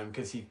yelling at him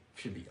because he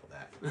should be yelled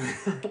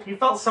at. He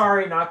felt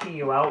sorry knocking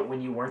you out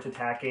when you weren't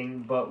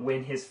attacking, but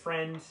when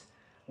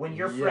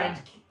your friend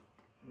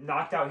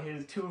knocked out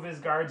 2 of his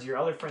guards, your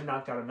other friend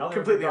knocked out another of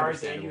Completely your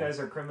guards, and you understandable. guys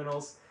are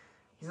criminals,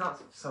 he's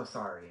not so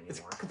sorry It's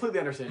anymore. completely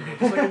understandable.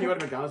 Just like when you go to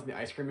McDonald's and the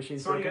ice cream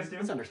machine's So what do you broken, guys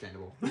do? it's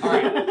understandable.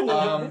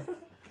 Alright,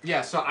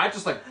 yeah, so I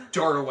just, like,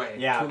 dart away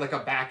Yeah. to, like, a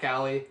back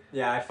alley.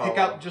 Yeah, I follow. Pick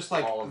up just,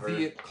 like, Oliver.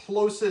 the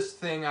closest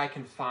thing I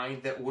can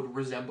find that would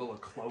resemble a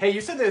cloak. Hey, you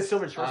said they had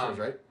silvered short swords,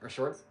 right? Or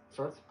swords?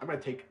 I'm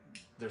gonna take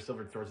their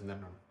silvered swords and then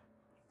run.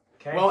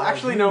 Okay. Well,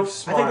 actually, no. I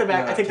take that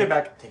back. Yeah, I take that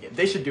back. take it.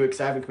 They should do it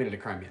because I haven't committed a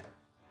crime yet.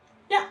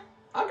 Yeah,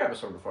 I'll grab a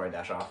sword before I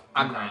dash off.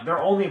 I'm not. They're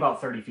only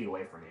about 30 feet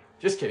away from you.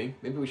 Just kidding.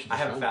 Maybe we should. I Just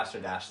have a run. faster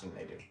dash than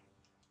they do.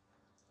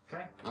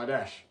 Okay. Oh,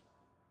 dash.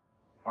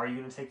 Are you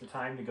going to take the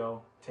time to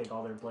go take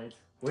all their blades?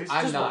 Well,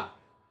 I'm just not.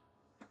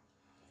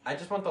 I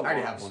just want the I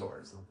already long have one.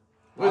 sword. Wait,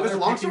 While there's a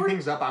they're long picking sword?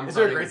 things up, I'm Is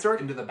there a running great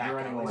sword? into the back You're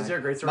running alley. away. Is there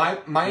a great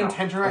sword? My No.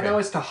 intention right Okay. now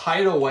is to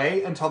hide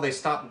away until they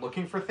stop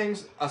looking for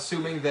things,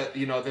 assuming that,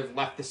 they've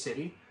left the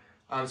city.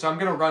 So I'm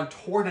going to run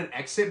toward an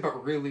exit,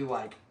 but really,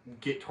 like,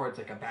 get towards,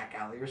 like, a back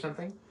alley or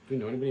something. Do you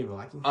know anybody in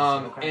Valaki?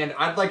 Okay. And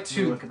I'd like To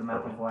to... look at the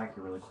map of Valaki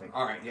really quick.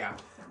 Alright, yeah.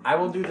 I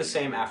will do the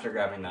same after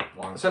grabbing that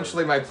long sword.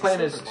 Essentially, my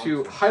plan is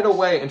to hide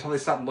away until they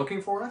stop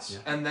looking for us,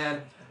 and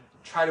then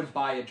try to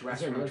buy a dress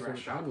Is there from a another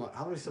dress sword? shop.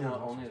 How many silver No,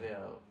 swords? only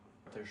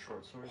their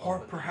short swords. Or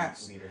but the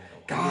perhaps- leader had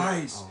a long-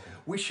 Guys, Oh, okay.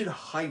 we should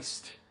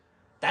heist.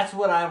 That's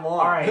what I want.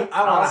 All right. I want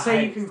I'll to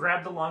say you can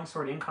grab the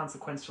longsword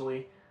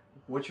inconsequentially.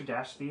 What's your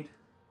dash speed?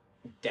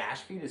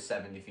 Dash speed is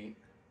 70 feet.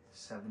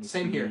 70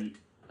 Same here. feet.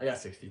 I got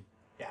 60.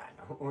 Yeah, I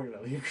know. We're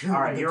gonna leave. All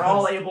right, you're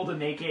all able to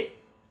make it.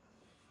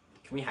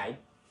 Can we hide?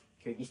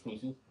 Can we be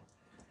sneaky?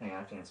 Hang on, I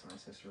have to answer my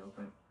sister real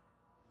quick.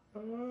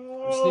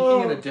 I'm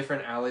sneaking in a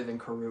different alley than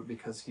Karut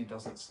because he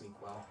doesn't sneak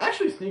well.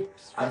 Actually, sneak.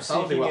 I'm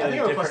solidly sneaking well. in I think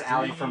a I'm different plus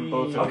alley 3 from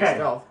both of them. Okay.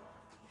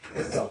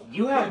 Stealth.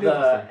 You have Yeah, the.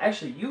 interesting.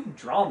 Actually, you've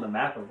drawn the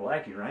map of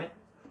Valaki, right?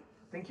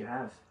 I think you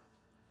have.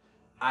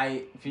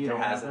 Peter Don't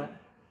have hasn't. that?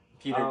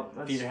 Peter Oh,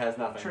 that's Peter has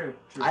nothing. True.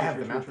 I have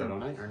the map though,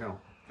 don't I? Or no?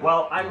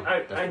 Well, I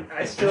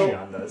Definitely. still.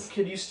 Patreon does.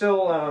 Could you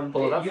still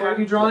Pull it up you for have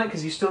me? you drawn it?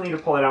 Because you still need to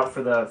pull it out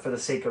for the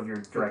sake of your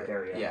direct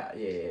area.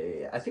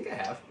 Yeah. I think I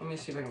have. Let me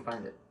see if I can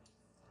find it.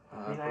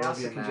 I mean, I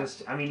also could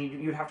just. I mean,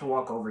 you'd have to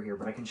walk over here,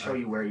 but I can show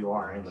you where you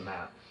are in the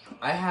map.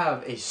 I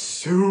have a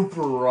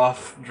super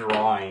rough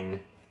drawing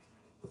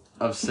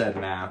of said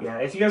map. Yeah,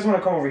 if you guys want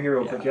to come over here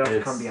real quick, you have to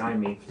it's- come behind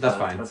me. that's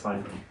fine. That's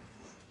fine.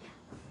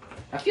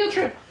 A field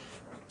trip.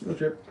 No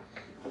trip.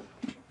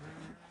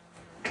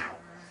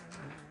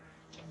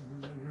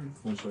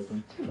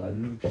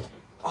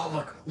 Oh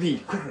look,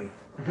 read quickly.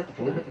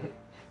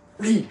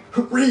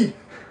 read.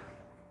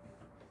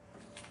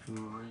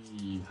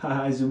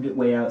 I zoomed it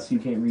way out so you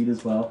can't read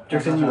as well.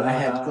 Driven you. I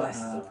have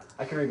glasses.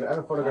 I can read it. I have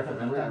a photographic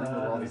memory. I remember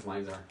where all these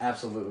lines are.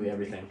 Absolutely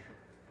everything.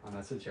 Oh,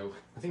 that's a joke.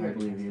 I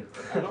believe you.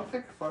 I don't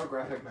think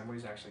photographic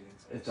memories actually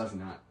exist. It does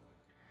not.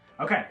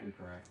 Okay, You're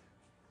correct.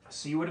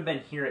 so you would have been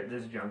here at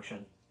this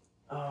junction.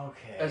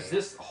 Okay. Is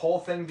this whole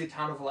thing the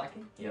town of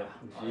Valaki? Yeah.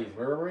 Jeez,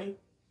 where were we?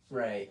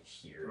 Right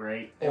here.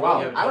 Right. Oh,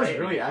 wow, Yeah, I was right-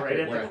 really right accurate.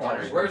 at the Right.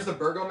 corner. Where's the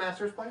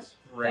Burgomaster's place?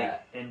 Right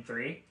in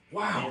 3.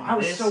 Wow, And I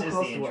was this so is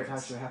close the to what's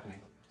entrance. actually happening.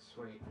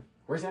 Sweet.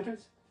 Where's the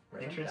entrance?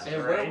 Right. Entrance. down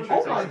And there. where Right, were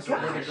entrance oh my the guards? Were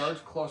the gosh. guards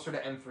closer to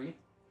M3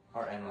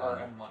 Or or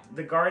M1. M1?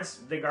 The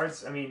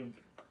guards. I mean,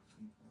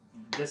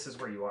 this is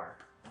where you are.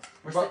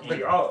 But the-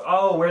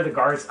 Where the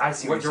guards? I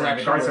see. What What you're saying.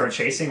 The direction guards that were- are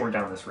chasing. We're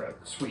down this road.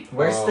 Sweet.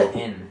 Where's Oh. the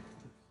inn?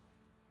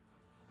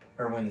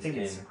 Or I when's think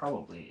inn? it's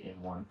probably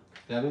in 1.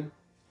 Devin,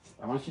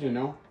 I want you to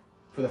know,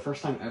 for the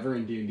first time ever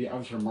in D&D, I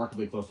was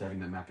remarkably close to having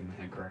that map in my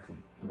head correctly.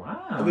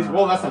 Wow. At least,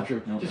 well, that's not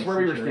true. No, Just that's where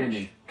we the were church.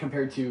 standing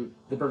compared to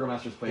the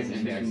Burgomaster's place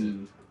and the exit.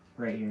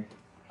 Right here.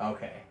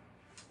 Okay.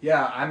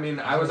 Yeah, I mean,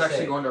 I was gonna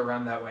actually say, going to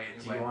run that way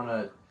Do you anyway. want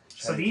to?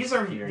 So these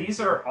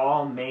are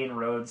all main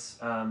roads.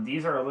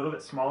 These are a little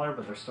bit smaller,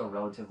 but they're still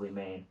relatively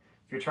main.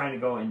 If If you're trying to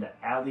go into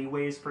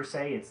alleyways per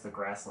se, it's the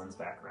grasslands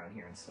back around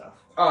here and stuff.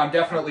 Oh, I'm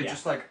definitely Yeah.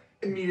 just like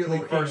immediately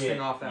Hooking bursting it.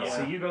 off that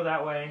So way. you go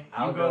that way.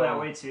 I'll You go that go-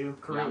 way too.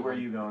 Karut, Yeah, where are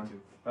you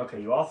going?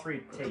 Okay, you all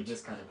three take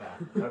this kind of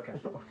path. Okay.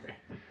 Okay.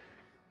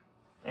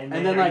 And And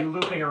then, then, are like- you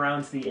looping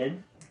around to the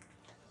inn?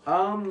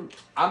 I'm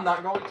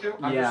not going to.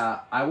 I'm Yeah,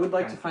 I would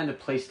like Okay. to find a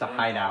place to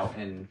hide out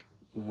and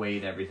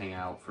wait everything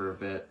out for a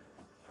bit.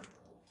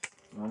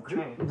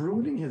 Okay.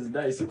 Ruining his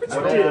dice. What, Nice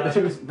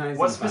what and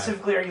five.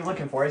 specifically are you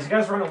looking for? As you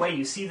guys run away,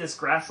 you see this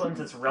grassland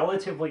that's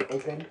relatively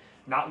open,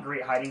 not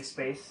great hiding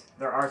space.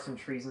 There are some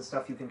trees and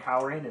stuff you can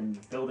cower in,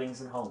 and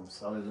buildings and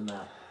homes. Other than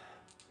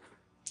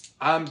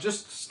that,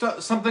 just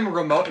something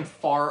remote and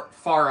far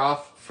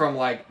off from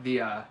like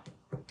the.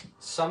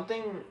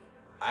 Something,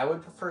 I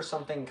would prefer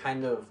something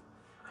kind of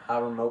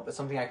remote, but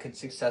something I could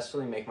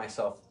successfully make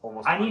myself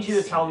almost. I need you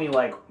to tell me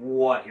like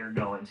what you're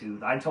going to.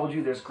 I told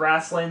you there's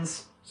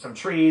grasslands, some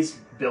trees,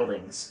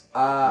 buildings.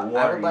 What I are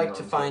would you like going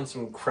to to? find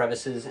some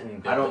crevices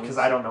and buildings.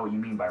 I don't know what you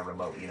mean by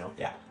remote. You know.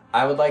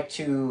 I would like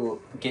to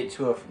get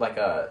to a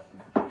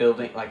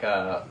building, like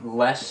a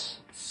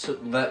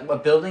a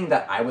building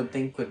that I would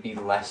think would be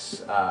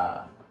less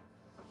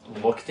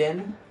looked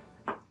in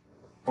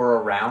or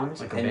around,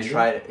 Like and abandoned?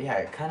 try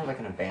to kind of like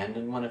an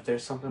abandoned one if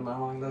there's something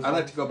along those I'd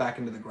lines. like to go back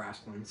into the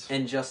grasslands.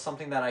 And just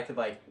something that I could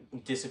like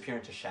disappear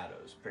into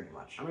shadows, pretty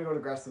much. I'm gonna go to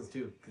grasslands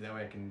too, because that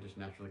way I can just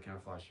naturally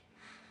camouflage.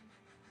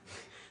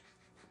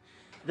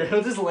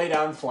 He'll just lay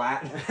down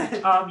flat.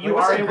 You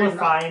what's are that able to green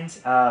find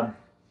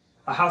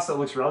a house that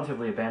looks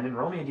relatively abandoned.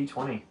 Roll me a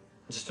d20.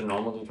 Just a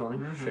normal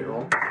d20. Straight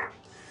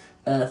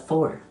roll.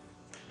 4.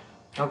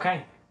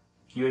 Okay.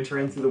 You enter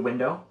in through the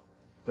window.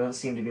 Doesn't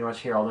seem to be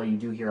much here, although you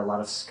do hear a lot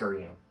of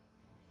scurrying.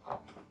 I'd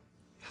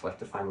like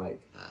to find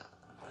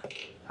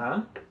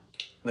Huh?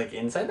 like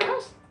inside the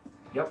house.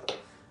 Yep.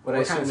 What I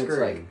What kind assume of it's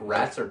scurrying? like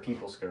rats or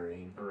people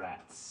scurrying.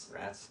 Rats.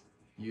 Rats.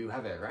 You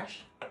have a rash?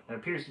 There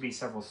appears to be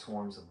several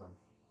swarms of them.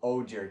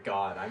 Oh dear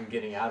God, I'm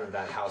getting out of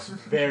that house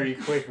very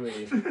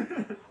quickly.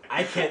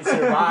 I can't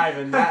survive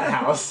in that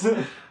house.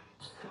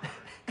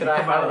 Could I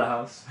Come out of the hide?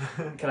 house.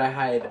 Could I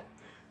hide?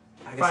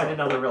 I guess Find I'll-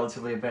 another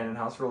relatively abandoned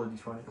house. Roll a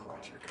d20. Oh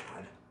dear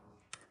God.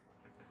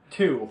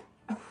 2.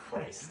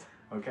 Christ.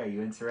 Okay,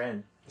 you enter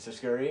in. Is there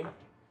scurrying?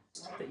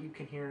 That you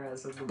can hear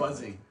as of the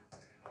Buzzing.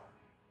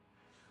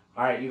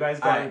 Alright, you guys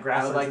got Alright, in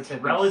grasslands. I would like It's to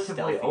be relatively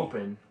stealthy.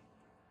 open.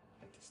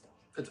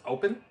 It's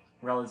open,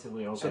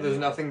 Relatively open. so there's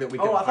nothing that we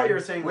can. Oh, I thought you were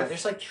hide saying with. that.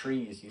 There's like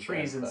trees. You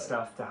trees said, and but-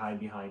 stuff to hide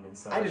behind and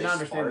stuff. I did not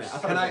understand that. I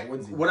sparse. thought Can it I? was like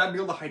woodsy. Would I be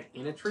able to hide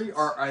in a tree,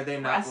 or are they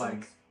not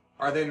Grasslands.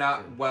 Are they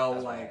not well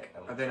That's why like?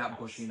 I Are they not like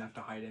bushy house. enough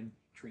to hide in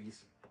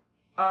trees?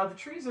 The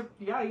trees are.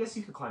 Yeah, I guess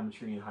you could climb a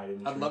tree and hide in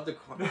the tree. I'd love to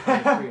climb a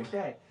tree.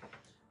 Okay.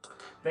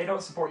 They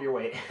don't support your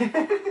weight.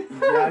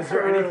 Yeah, is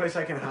there any place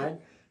I can hide?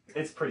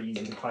 It's pretty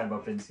easy to climb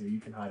up into. You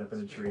can hide up in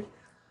a tree.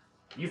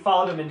 You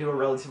followed him into a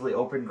relatively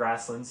open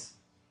grasslands.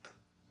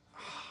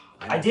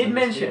 I did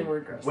mention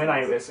when I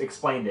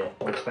explained it,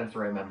 which Spencer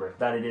remember,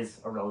 that it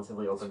is a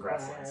relatively open I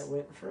grasslands.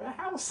 went for a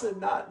house and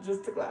not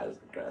just a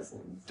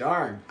grassland.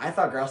 Darn, I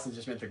thought grasslands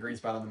just meant the green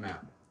spot on the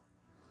map.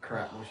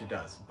 Crap, which it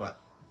does, but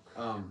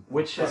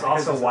Which is Because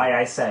also it's- why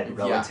I said Yeah.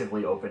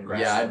 relatively open yeah, I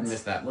grasslands.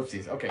 missed that.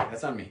 Whoopsies. Okay,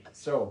 that's on me.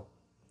 So,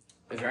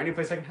 is there any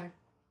place I can hide?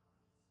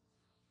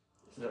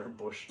 Is there a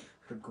bush?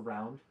 The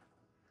ground.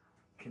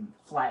 Can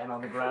flatten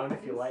on the ground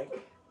if you like.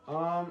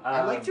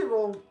 I'd like to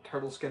roll.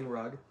 Turtle skin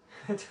rug.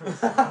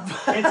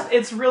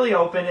 It's really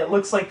open. It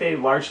looks like they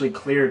largely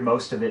cleared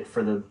most of it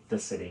for the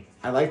city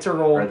I'd like to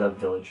roll. or the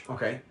village.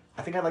 Okay,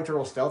 I think I'd like to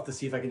roll stealth to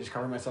see if I can just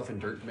cover myself in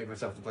dirt to make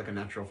myself look like a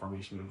natural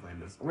formation of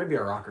land is, or maybe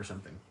a rock or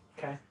something.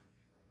 Okay.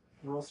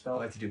 Roll I stealth.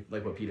 like to do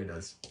like what PETA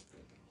does.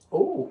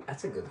 Oh,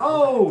 that's a good one.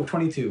 Oh,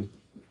 22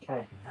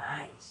 Okay.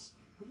 Nice.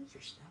 What is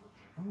your stealth?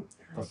 Oh,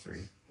 plus 3.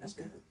 that's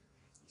good.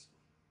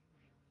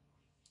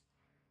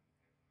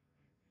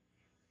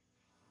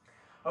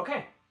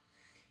 Okay.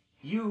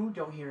 You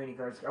don't hear any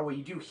guards. Oh, well,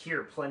 you do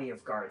hear plenty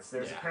of guards.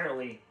 There's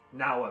apparently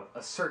now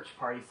a search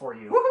party for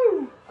you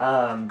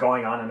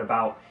going on and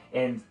about.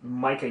 And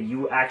Micah,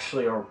 you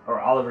actually, or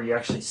Oliver, you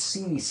actually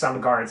see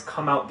some guards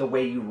come out the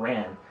way you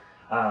ran.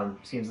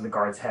 Seems the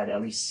guards had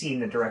at least seen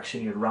the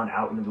direction you'd run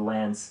out into the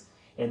lands,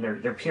 and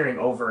they're peering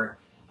over.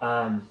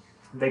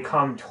 They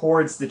come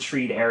towards the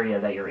treed area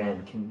that you're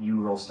in. Can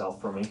you roll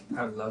stealth for me?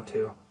 I would love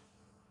to.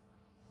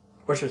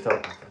 What's your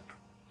stealth?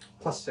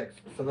 +6,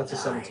 so that's a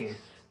 17.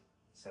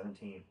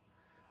 17.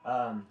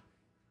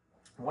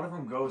 One of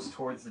them goes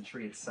towards the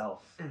tree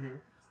itself,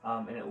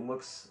 and it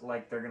looks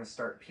like they're going to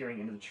start peering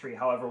into the tree.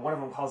 However, one of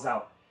them calls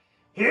out,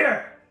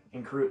 "Here!"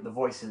 And Karut, the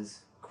voice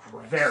is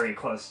very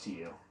close to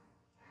you.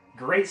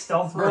 Great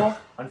stealth roll.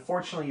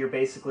 Unfortunately, you're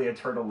basically a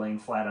turtle laying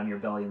flat on your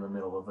belly in the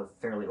middle of a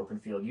fairly open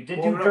field. You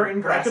did do dirt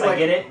and grass, I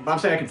get it. But I'm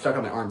saying I can stuck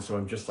on my arm, so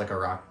I'm just like a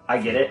rock. I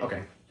get it.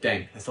 Okay,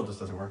 dang, that still just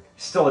doesn't work.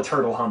 Still a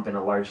turtle hump in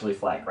a largely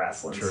flat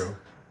grasslands. True.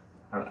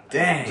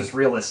 Dang. Just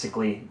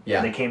realistically,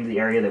 Yeah. they came to the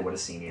area, they would have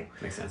seen you.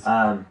 Makes sense.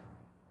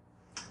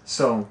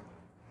 So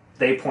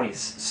they point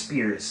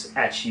spears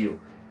at you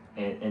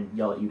and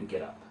yell at you to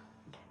get up.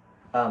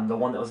 The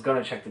one that was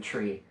going to check the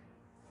tree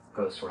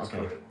goes towards Okay.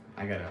 Karut.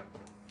 I gotta.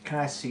 Can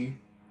I see?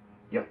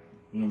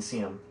 You can see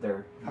them.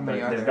 How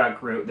many are they've there?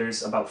 got Karut.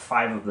 There's about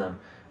 5 of them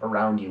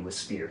around you with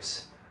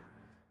spears,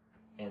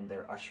 and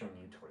they're ushering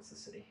you towards the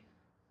city,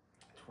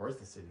 Towards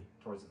the city.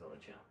 towards the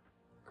village. Yeah.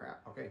 Crap.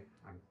 Okay.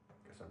 I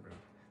guess I'm gonna.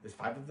 There's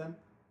 5 of them.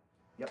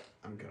 Yep.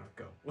 I'm gonna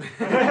go.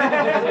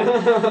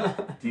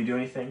 Do you do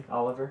anything,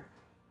 Oliver?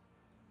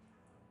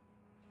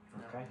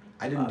 Okay.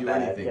 I didn't do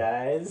Bad, anything.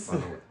 guys. by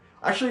the way.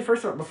 Actually,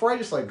 first of all, before I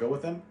just like go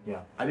with them, Yeah.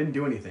 I didn't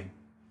do anything.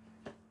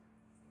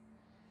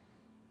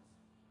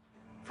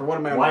 For what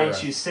am I? Why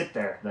didn't you sit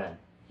there then?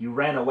 You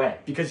ran away.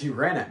 Because you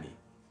ran at me.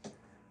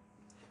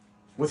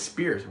 With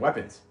spears,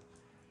 weapons.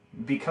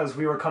 Because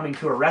we were coming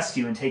to arrest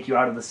you and take you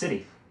out of the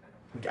city.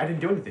 I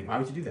didn't do anything. Why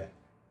would you do that?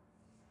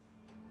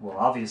 Well,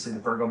 obviously the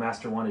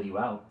Burgomaster wanted you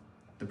out.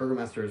 The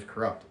Burgomaster is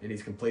corrupt and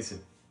he's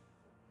complacent.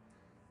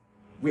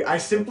 I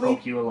simply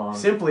Poke you along.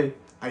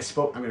 I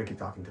spoke. I'm gonna keep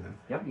talking to them.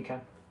 Yep, you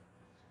can.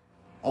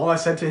 All I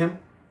said to him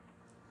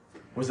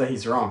was that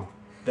he's wrong.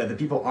 That the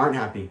people aren't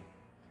happy.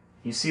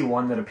 You see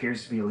one that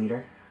appears to be a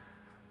leader.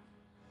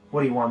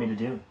 What do you want me to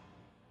do?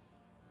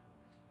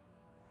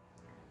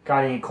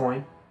 Got any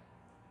coin?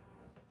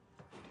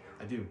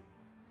 I do.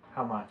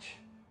 How much?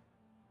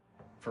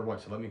 For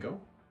what? To let me go?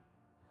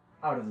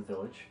 Out of the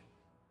village.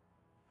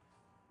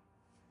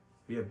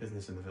 We have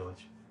business in the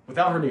village.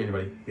 Without hurting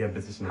anybody, we have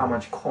business in the How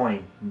village. much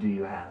coin do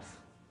you have?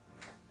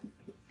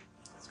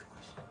 That's a good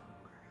question.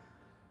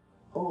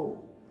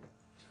 Oh.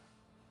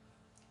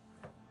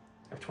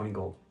 I have 20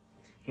 gold.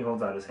 He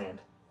holds out his hand.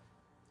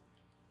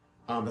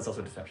 That's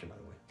also deception, by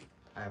the way.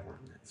 I have more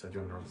than that. So do you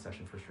want to roll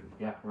deception first? Or...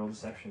 Yeah, roll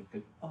deception.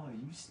 Good. Oh,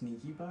 you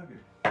sneaky bugger.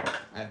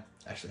 I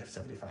actually have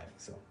 75,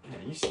 so. Yeah,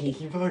 you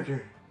sneaky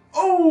bugger.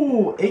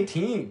 Oh!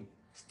 18!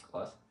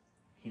 Plus.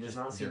 He does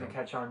not seem to 0.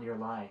 catch on to your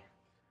lie.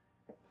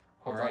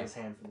 Holds out Alright. his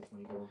hand for the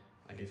 20 gold.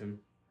 I gave him.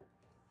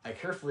 I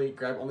carefully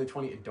grab only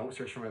 20 and don't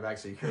search for my bag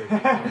so you carry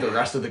the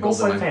rest of the Roll gold.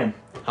 sleight of hand.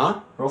 Huh?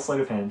 Roll sleight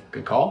of hand.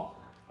 Good call.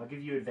 I'll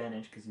give you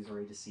advantage because he's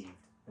already deceived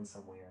in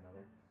some way or another.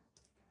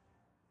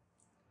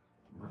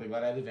 Really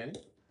glad I had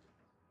advantage.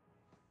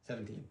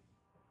 17.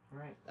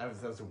 Alright. That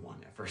was a 1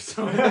 at first.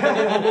 So,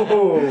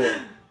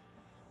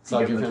 So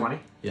I'll you give him the him 20?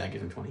 Yeah, I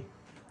give him 20.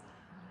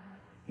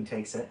 He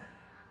takes it.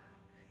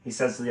 He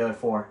says to the other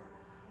 4,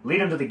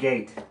 lead him to the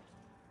gate.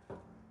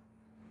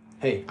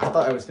 Hey, I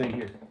thought I was staying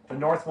here. The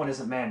north one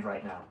isn't manned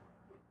right now.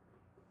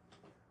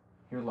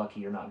 You're lucky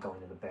you're not going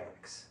to the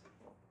barracks.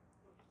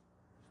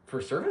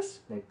 For service?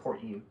 They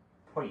point you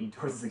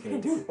towards the Hey,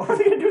 gates. dude, what are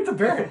they gonna do with the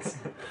barracks?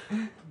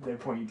 They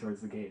point you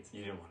towards the gates.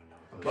 You didn't want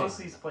to know. Most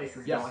of these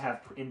places Yes. don't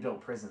have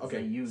inbuilt prisons. Okay,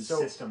 They use so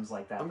systems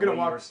like that. I'm the gonna way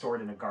walk- you were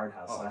stored in a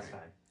guardhouse Oh, last okay.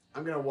 time.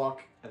 I'm gonna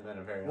walk. And then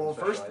a very Well,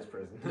 first- unspecialized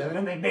prison. And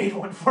then they made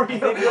one for you. I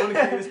think I want to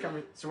carry this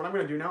conversation. So what I'm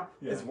gonna do now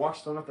Yeah. is walk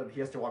slow enough that he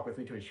has to walk with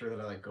me to ensure that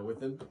I like go with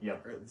him.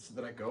 Yep. Or so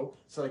that I go,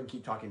 so that I can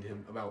keep talking to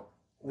him about.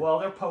 Well,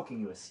 they're poking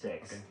you with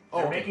sticks. Okay.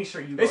 They're Oh, okay. making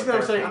sure you go Basically, at I'm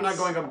their saying I'm not pace.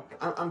 going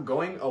up. I'm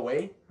going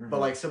away, but Mhm.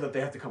 like so that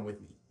they have to come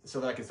with me, so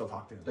that I can still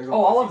talk to them.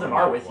 Oh, all of them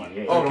are with you.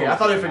 Yeah, Oh, okay, I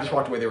thought if I you just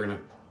walked away, they were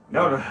gonna.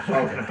 No.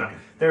 Okay.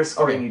 They're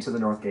escorting Okay. you to the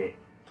north gate.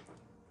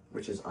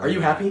 Which is Are you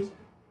happy?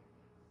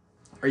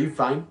 Are you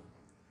fine?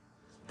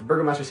 The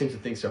Burgomaster seems to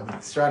think so.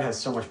 Strahd has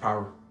so much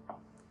power.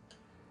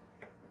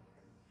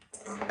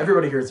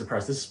 Everybody here is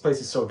depressed. This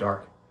place is so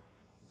dark.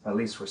 At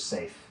least we're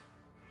safe.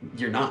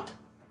 You're not.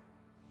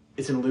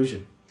 It's an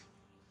illusion.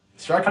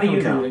 Strahd How do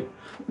you know?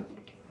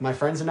 My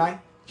friends and I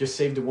just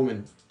saved a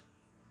woman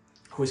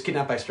who was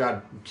kidnapped by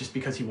Strahd just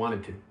because he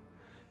wanted to.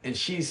 And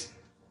she's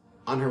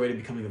on her way to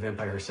becoming a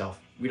vampire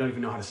herself. We don't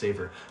even know how to save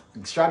her.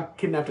 Strahd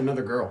kidnapped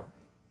another girl.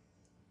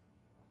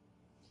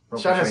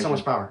 Roll Strahd has so persuasion.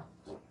 much power.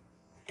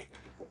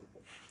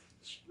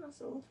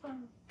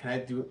 Can I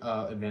do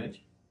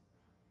advantage?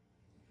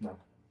 No.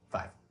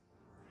 5.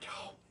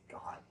 Oh,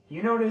 God.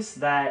 You notice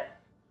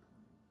that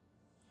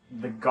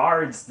the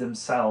guards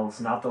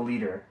themselves, not the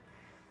leader,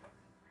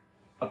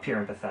 appear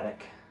empathetic.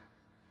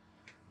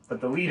 But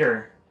the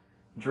leader,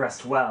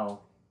 dressed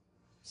well,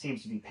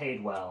 seems to be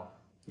paid well,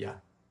 Yeah.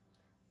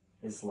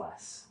 is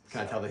less.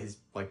 Can I tell that he's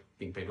like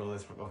being paid well?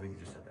 That's I think you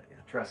just said that. Yeah.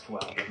 Dressed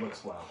well,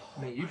 looks well.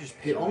 Man, you just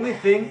The only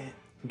thing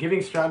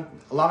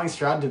allowing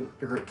Strahd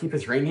to keep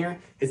his reign here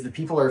is the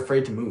people are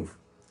afraid to move,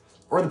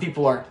 or the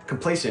people are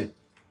complacent,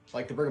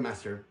 like the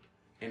Burgomaster,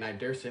 and I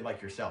dare say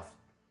like yourself,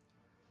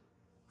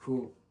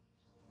 who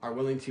are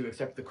willing to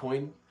accept the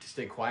coin to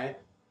stay quiet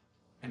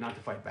and not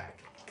to fight back.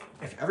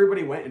 If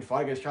everybody went and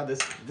fought against Strahd,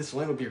 this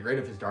land would be afraid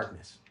of his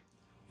darkness.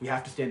 We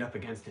have to stand up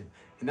against him,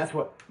 and that's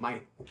what my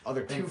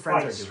other two Then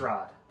friends fight are doing.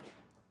 Strahd,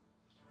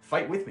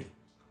 Fight with me,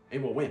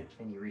 and we'll win.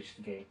 and you reach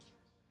the gate.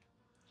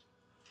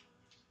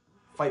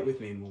 Fight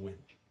with me, and we'll win.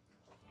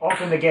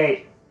 Open the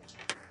gate.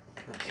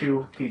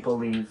 2 people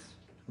leave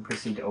and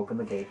proceed to open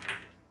the gate.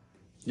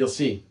 You'll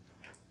see.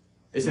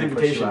 It's an They push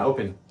you invitation. out.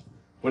 Open.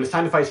 When it's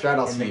time to fight Strahd,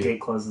 I'll And see the you. gate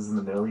closes in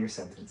the middle of your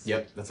sentence.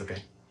 Yep, that's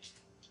okay.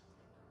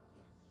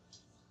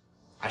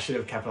 I should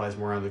have capitalized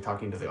more on the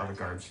talking to the other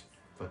guards,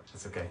 but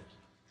that's okay.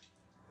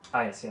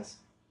 Ah, yes, yes.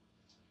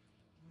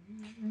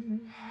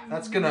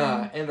 That's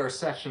gonna end our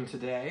session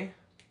today.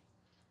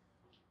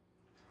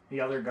 The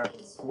other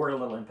guards were a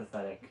little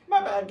empathetic.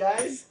 My bad,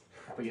 guys.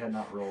 But you had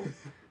not rolled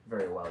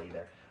very well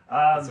either.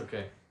 That's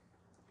okay.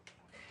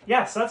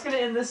 Yeah, so that's going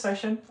to end this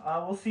session.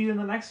 We'll see you in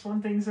the next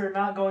one. Things are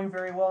not going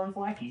very well in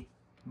Valaki.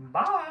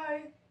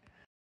 Bye!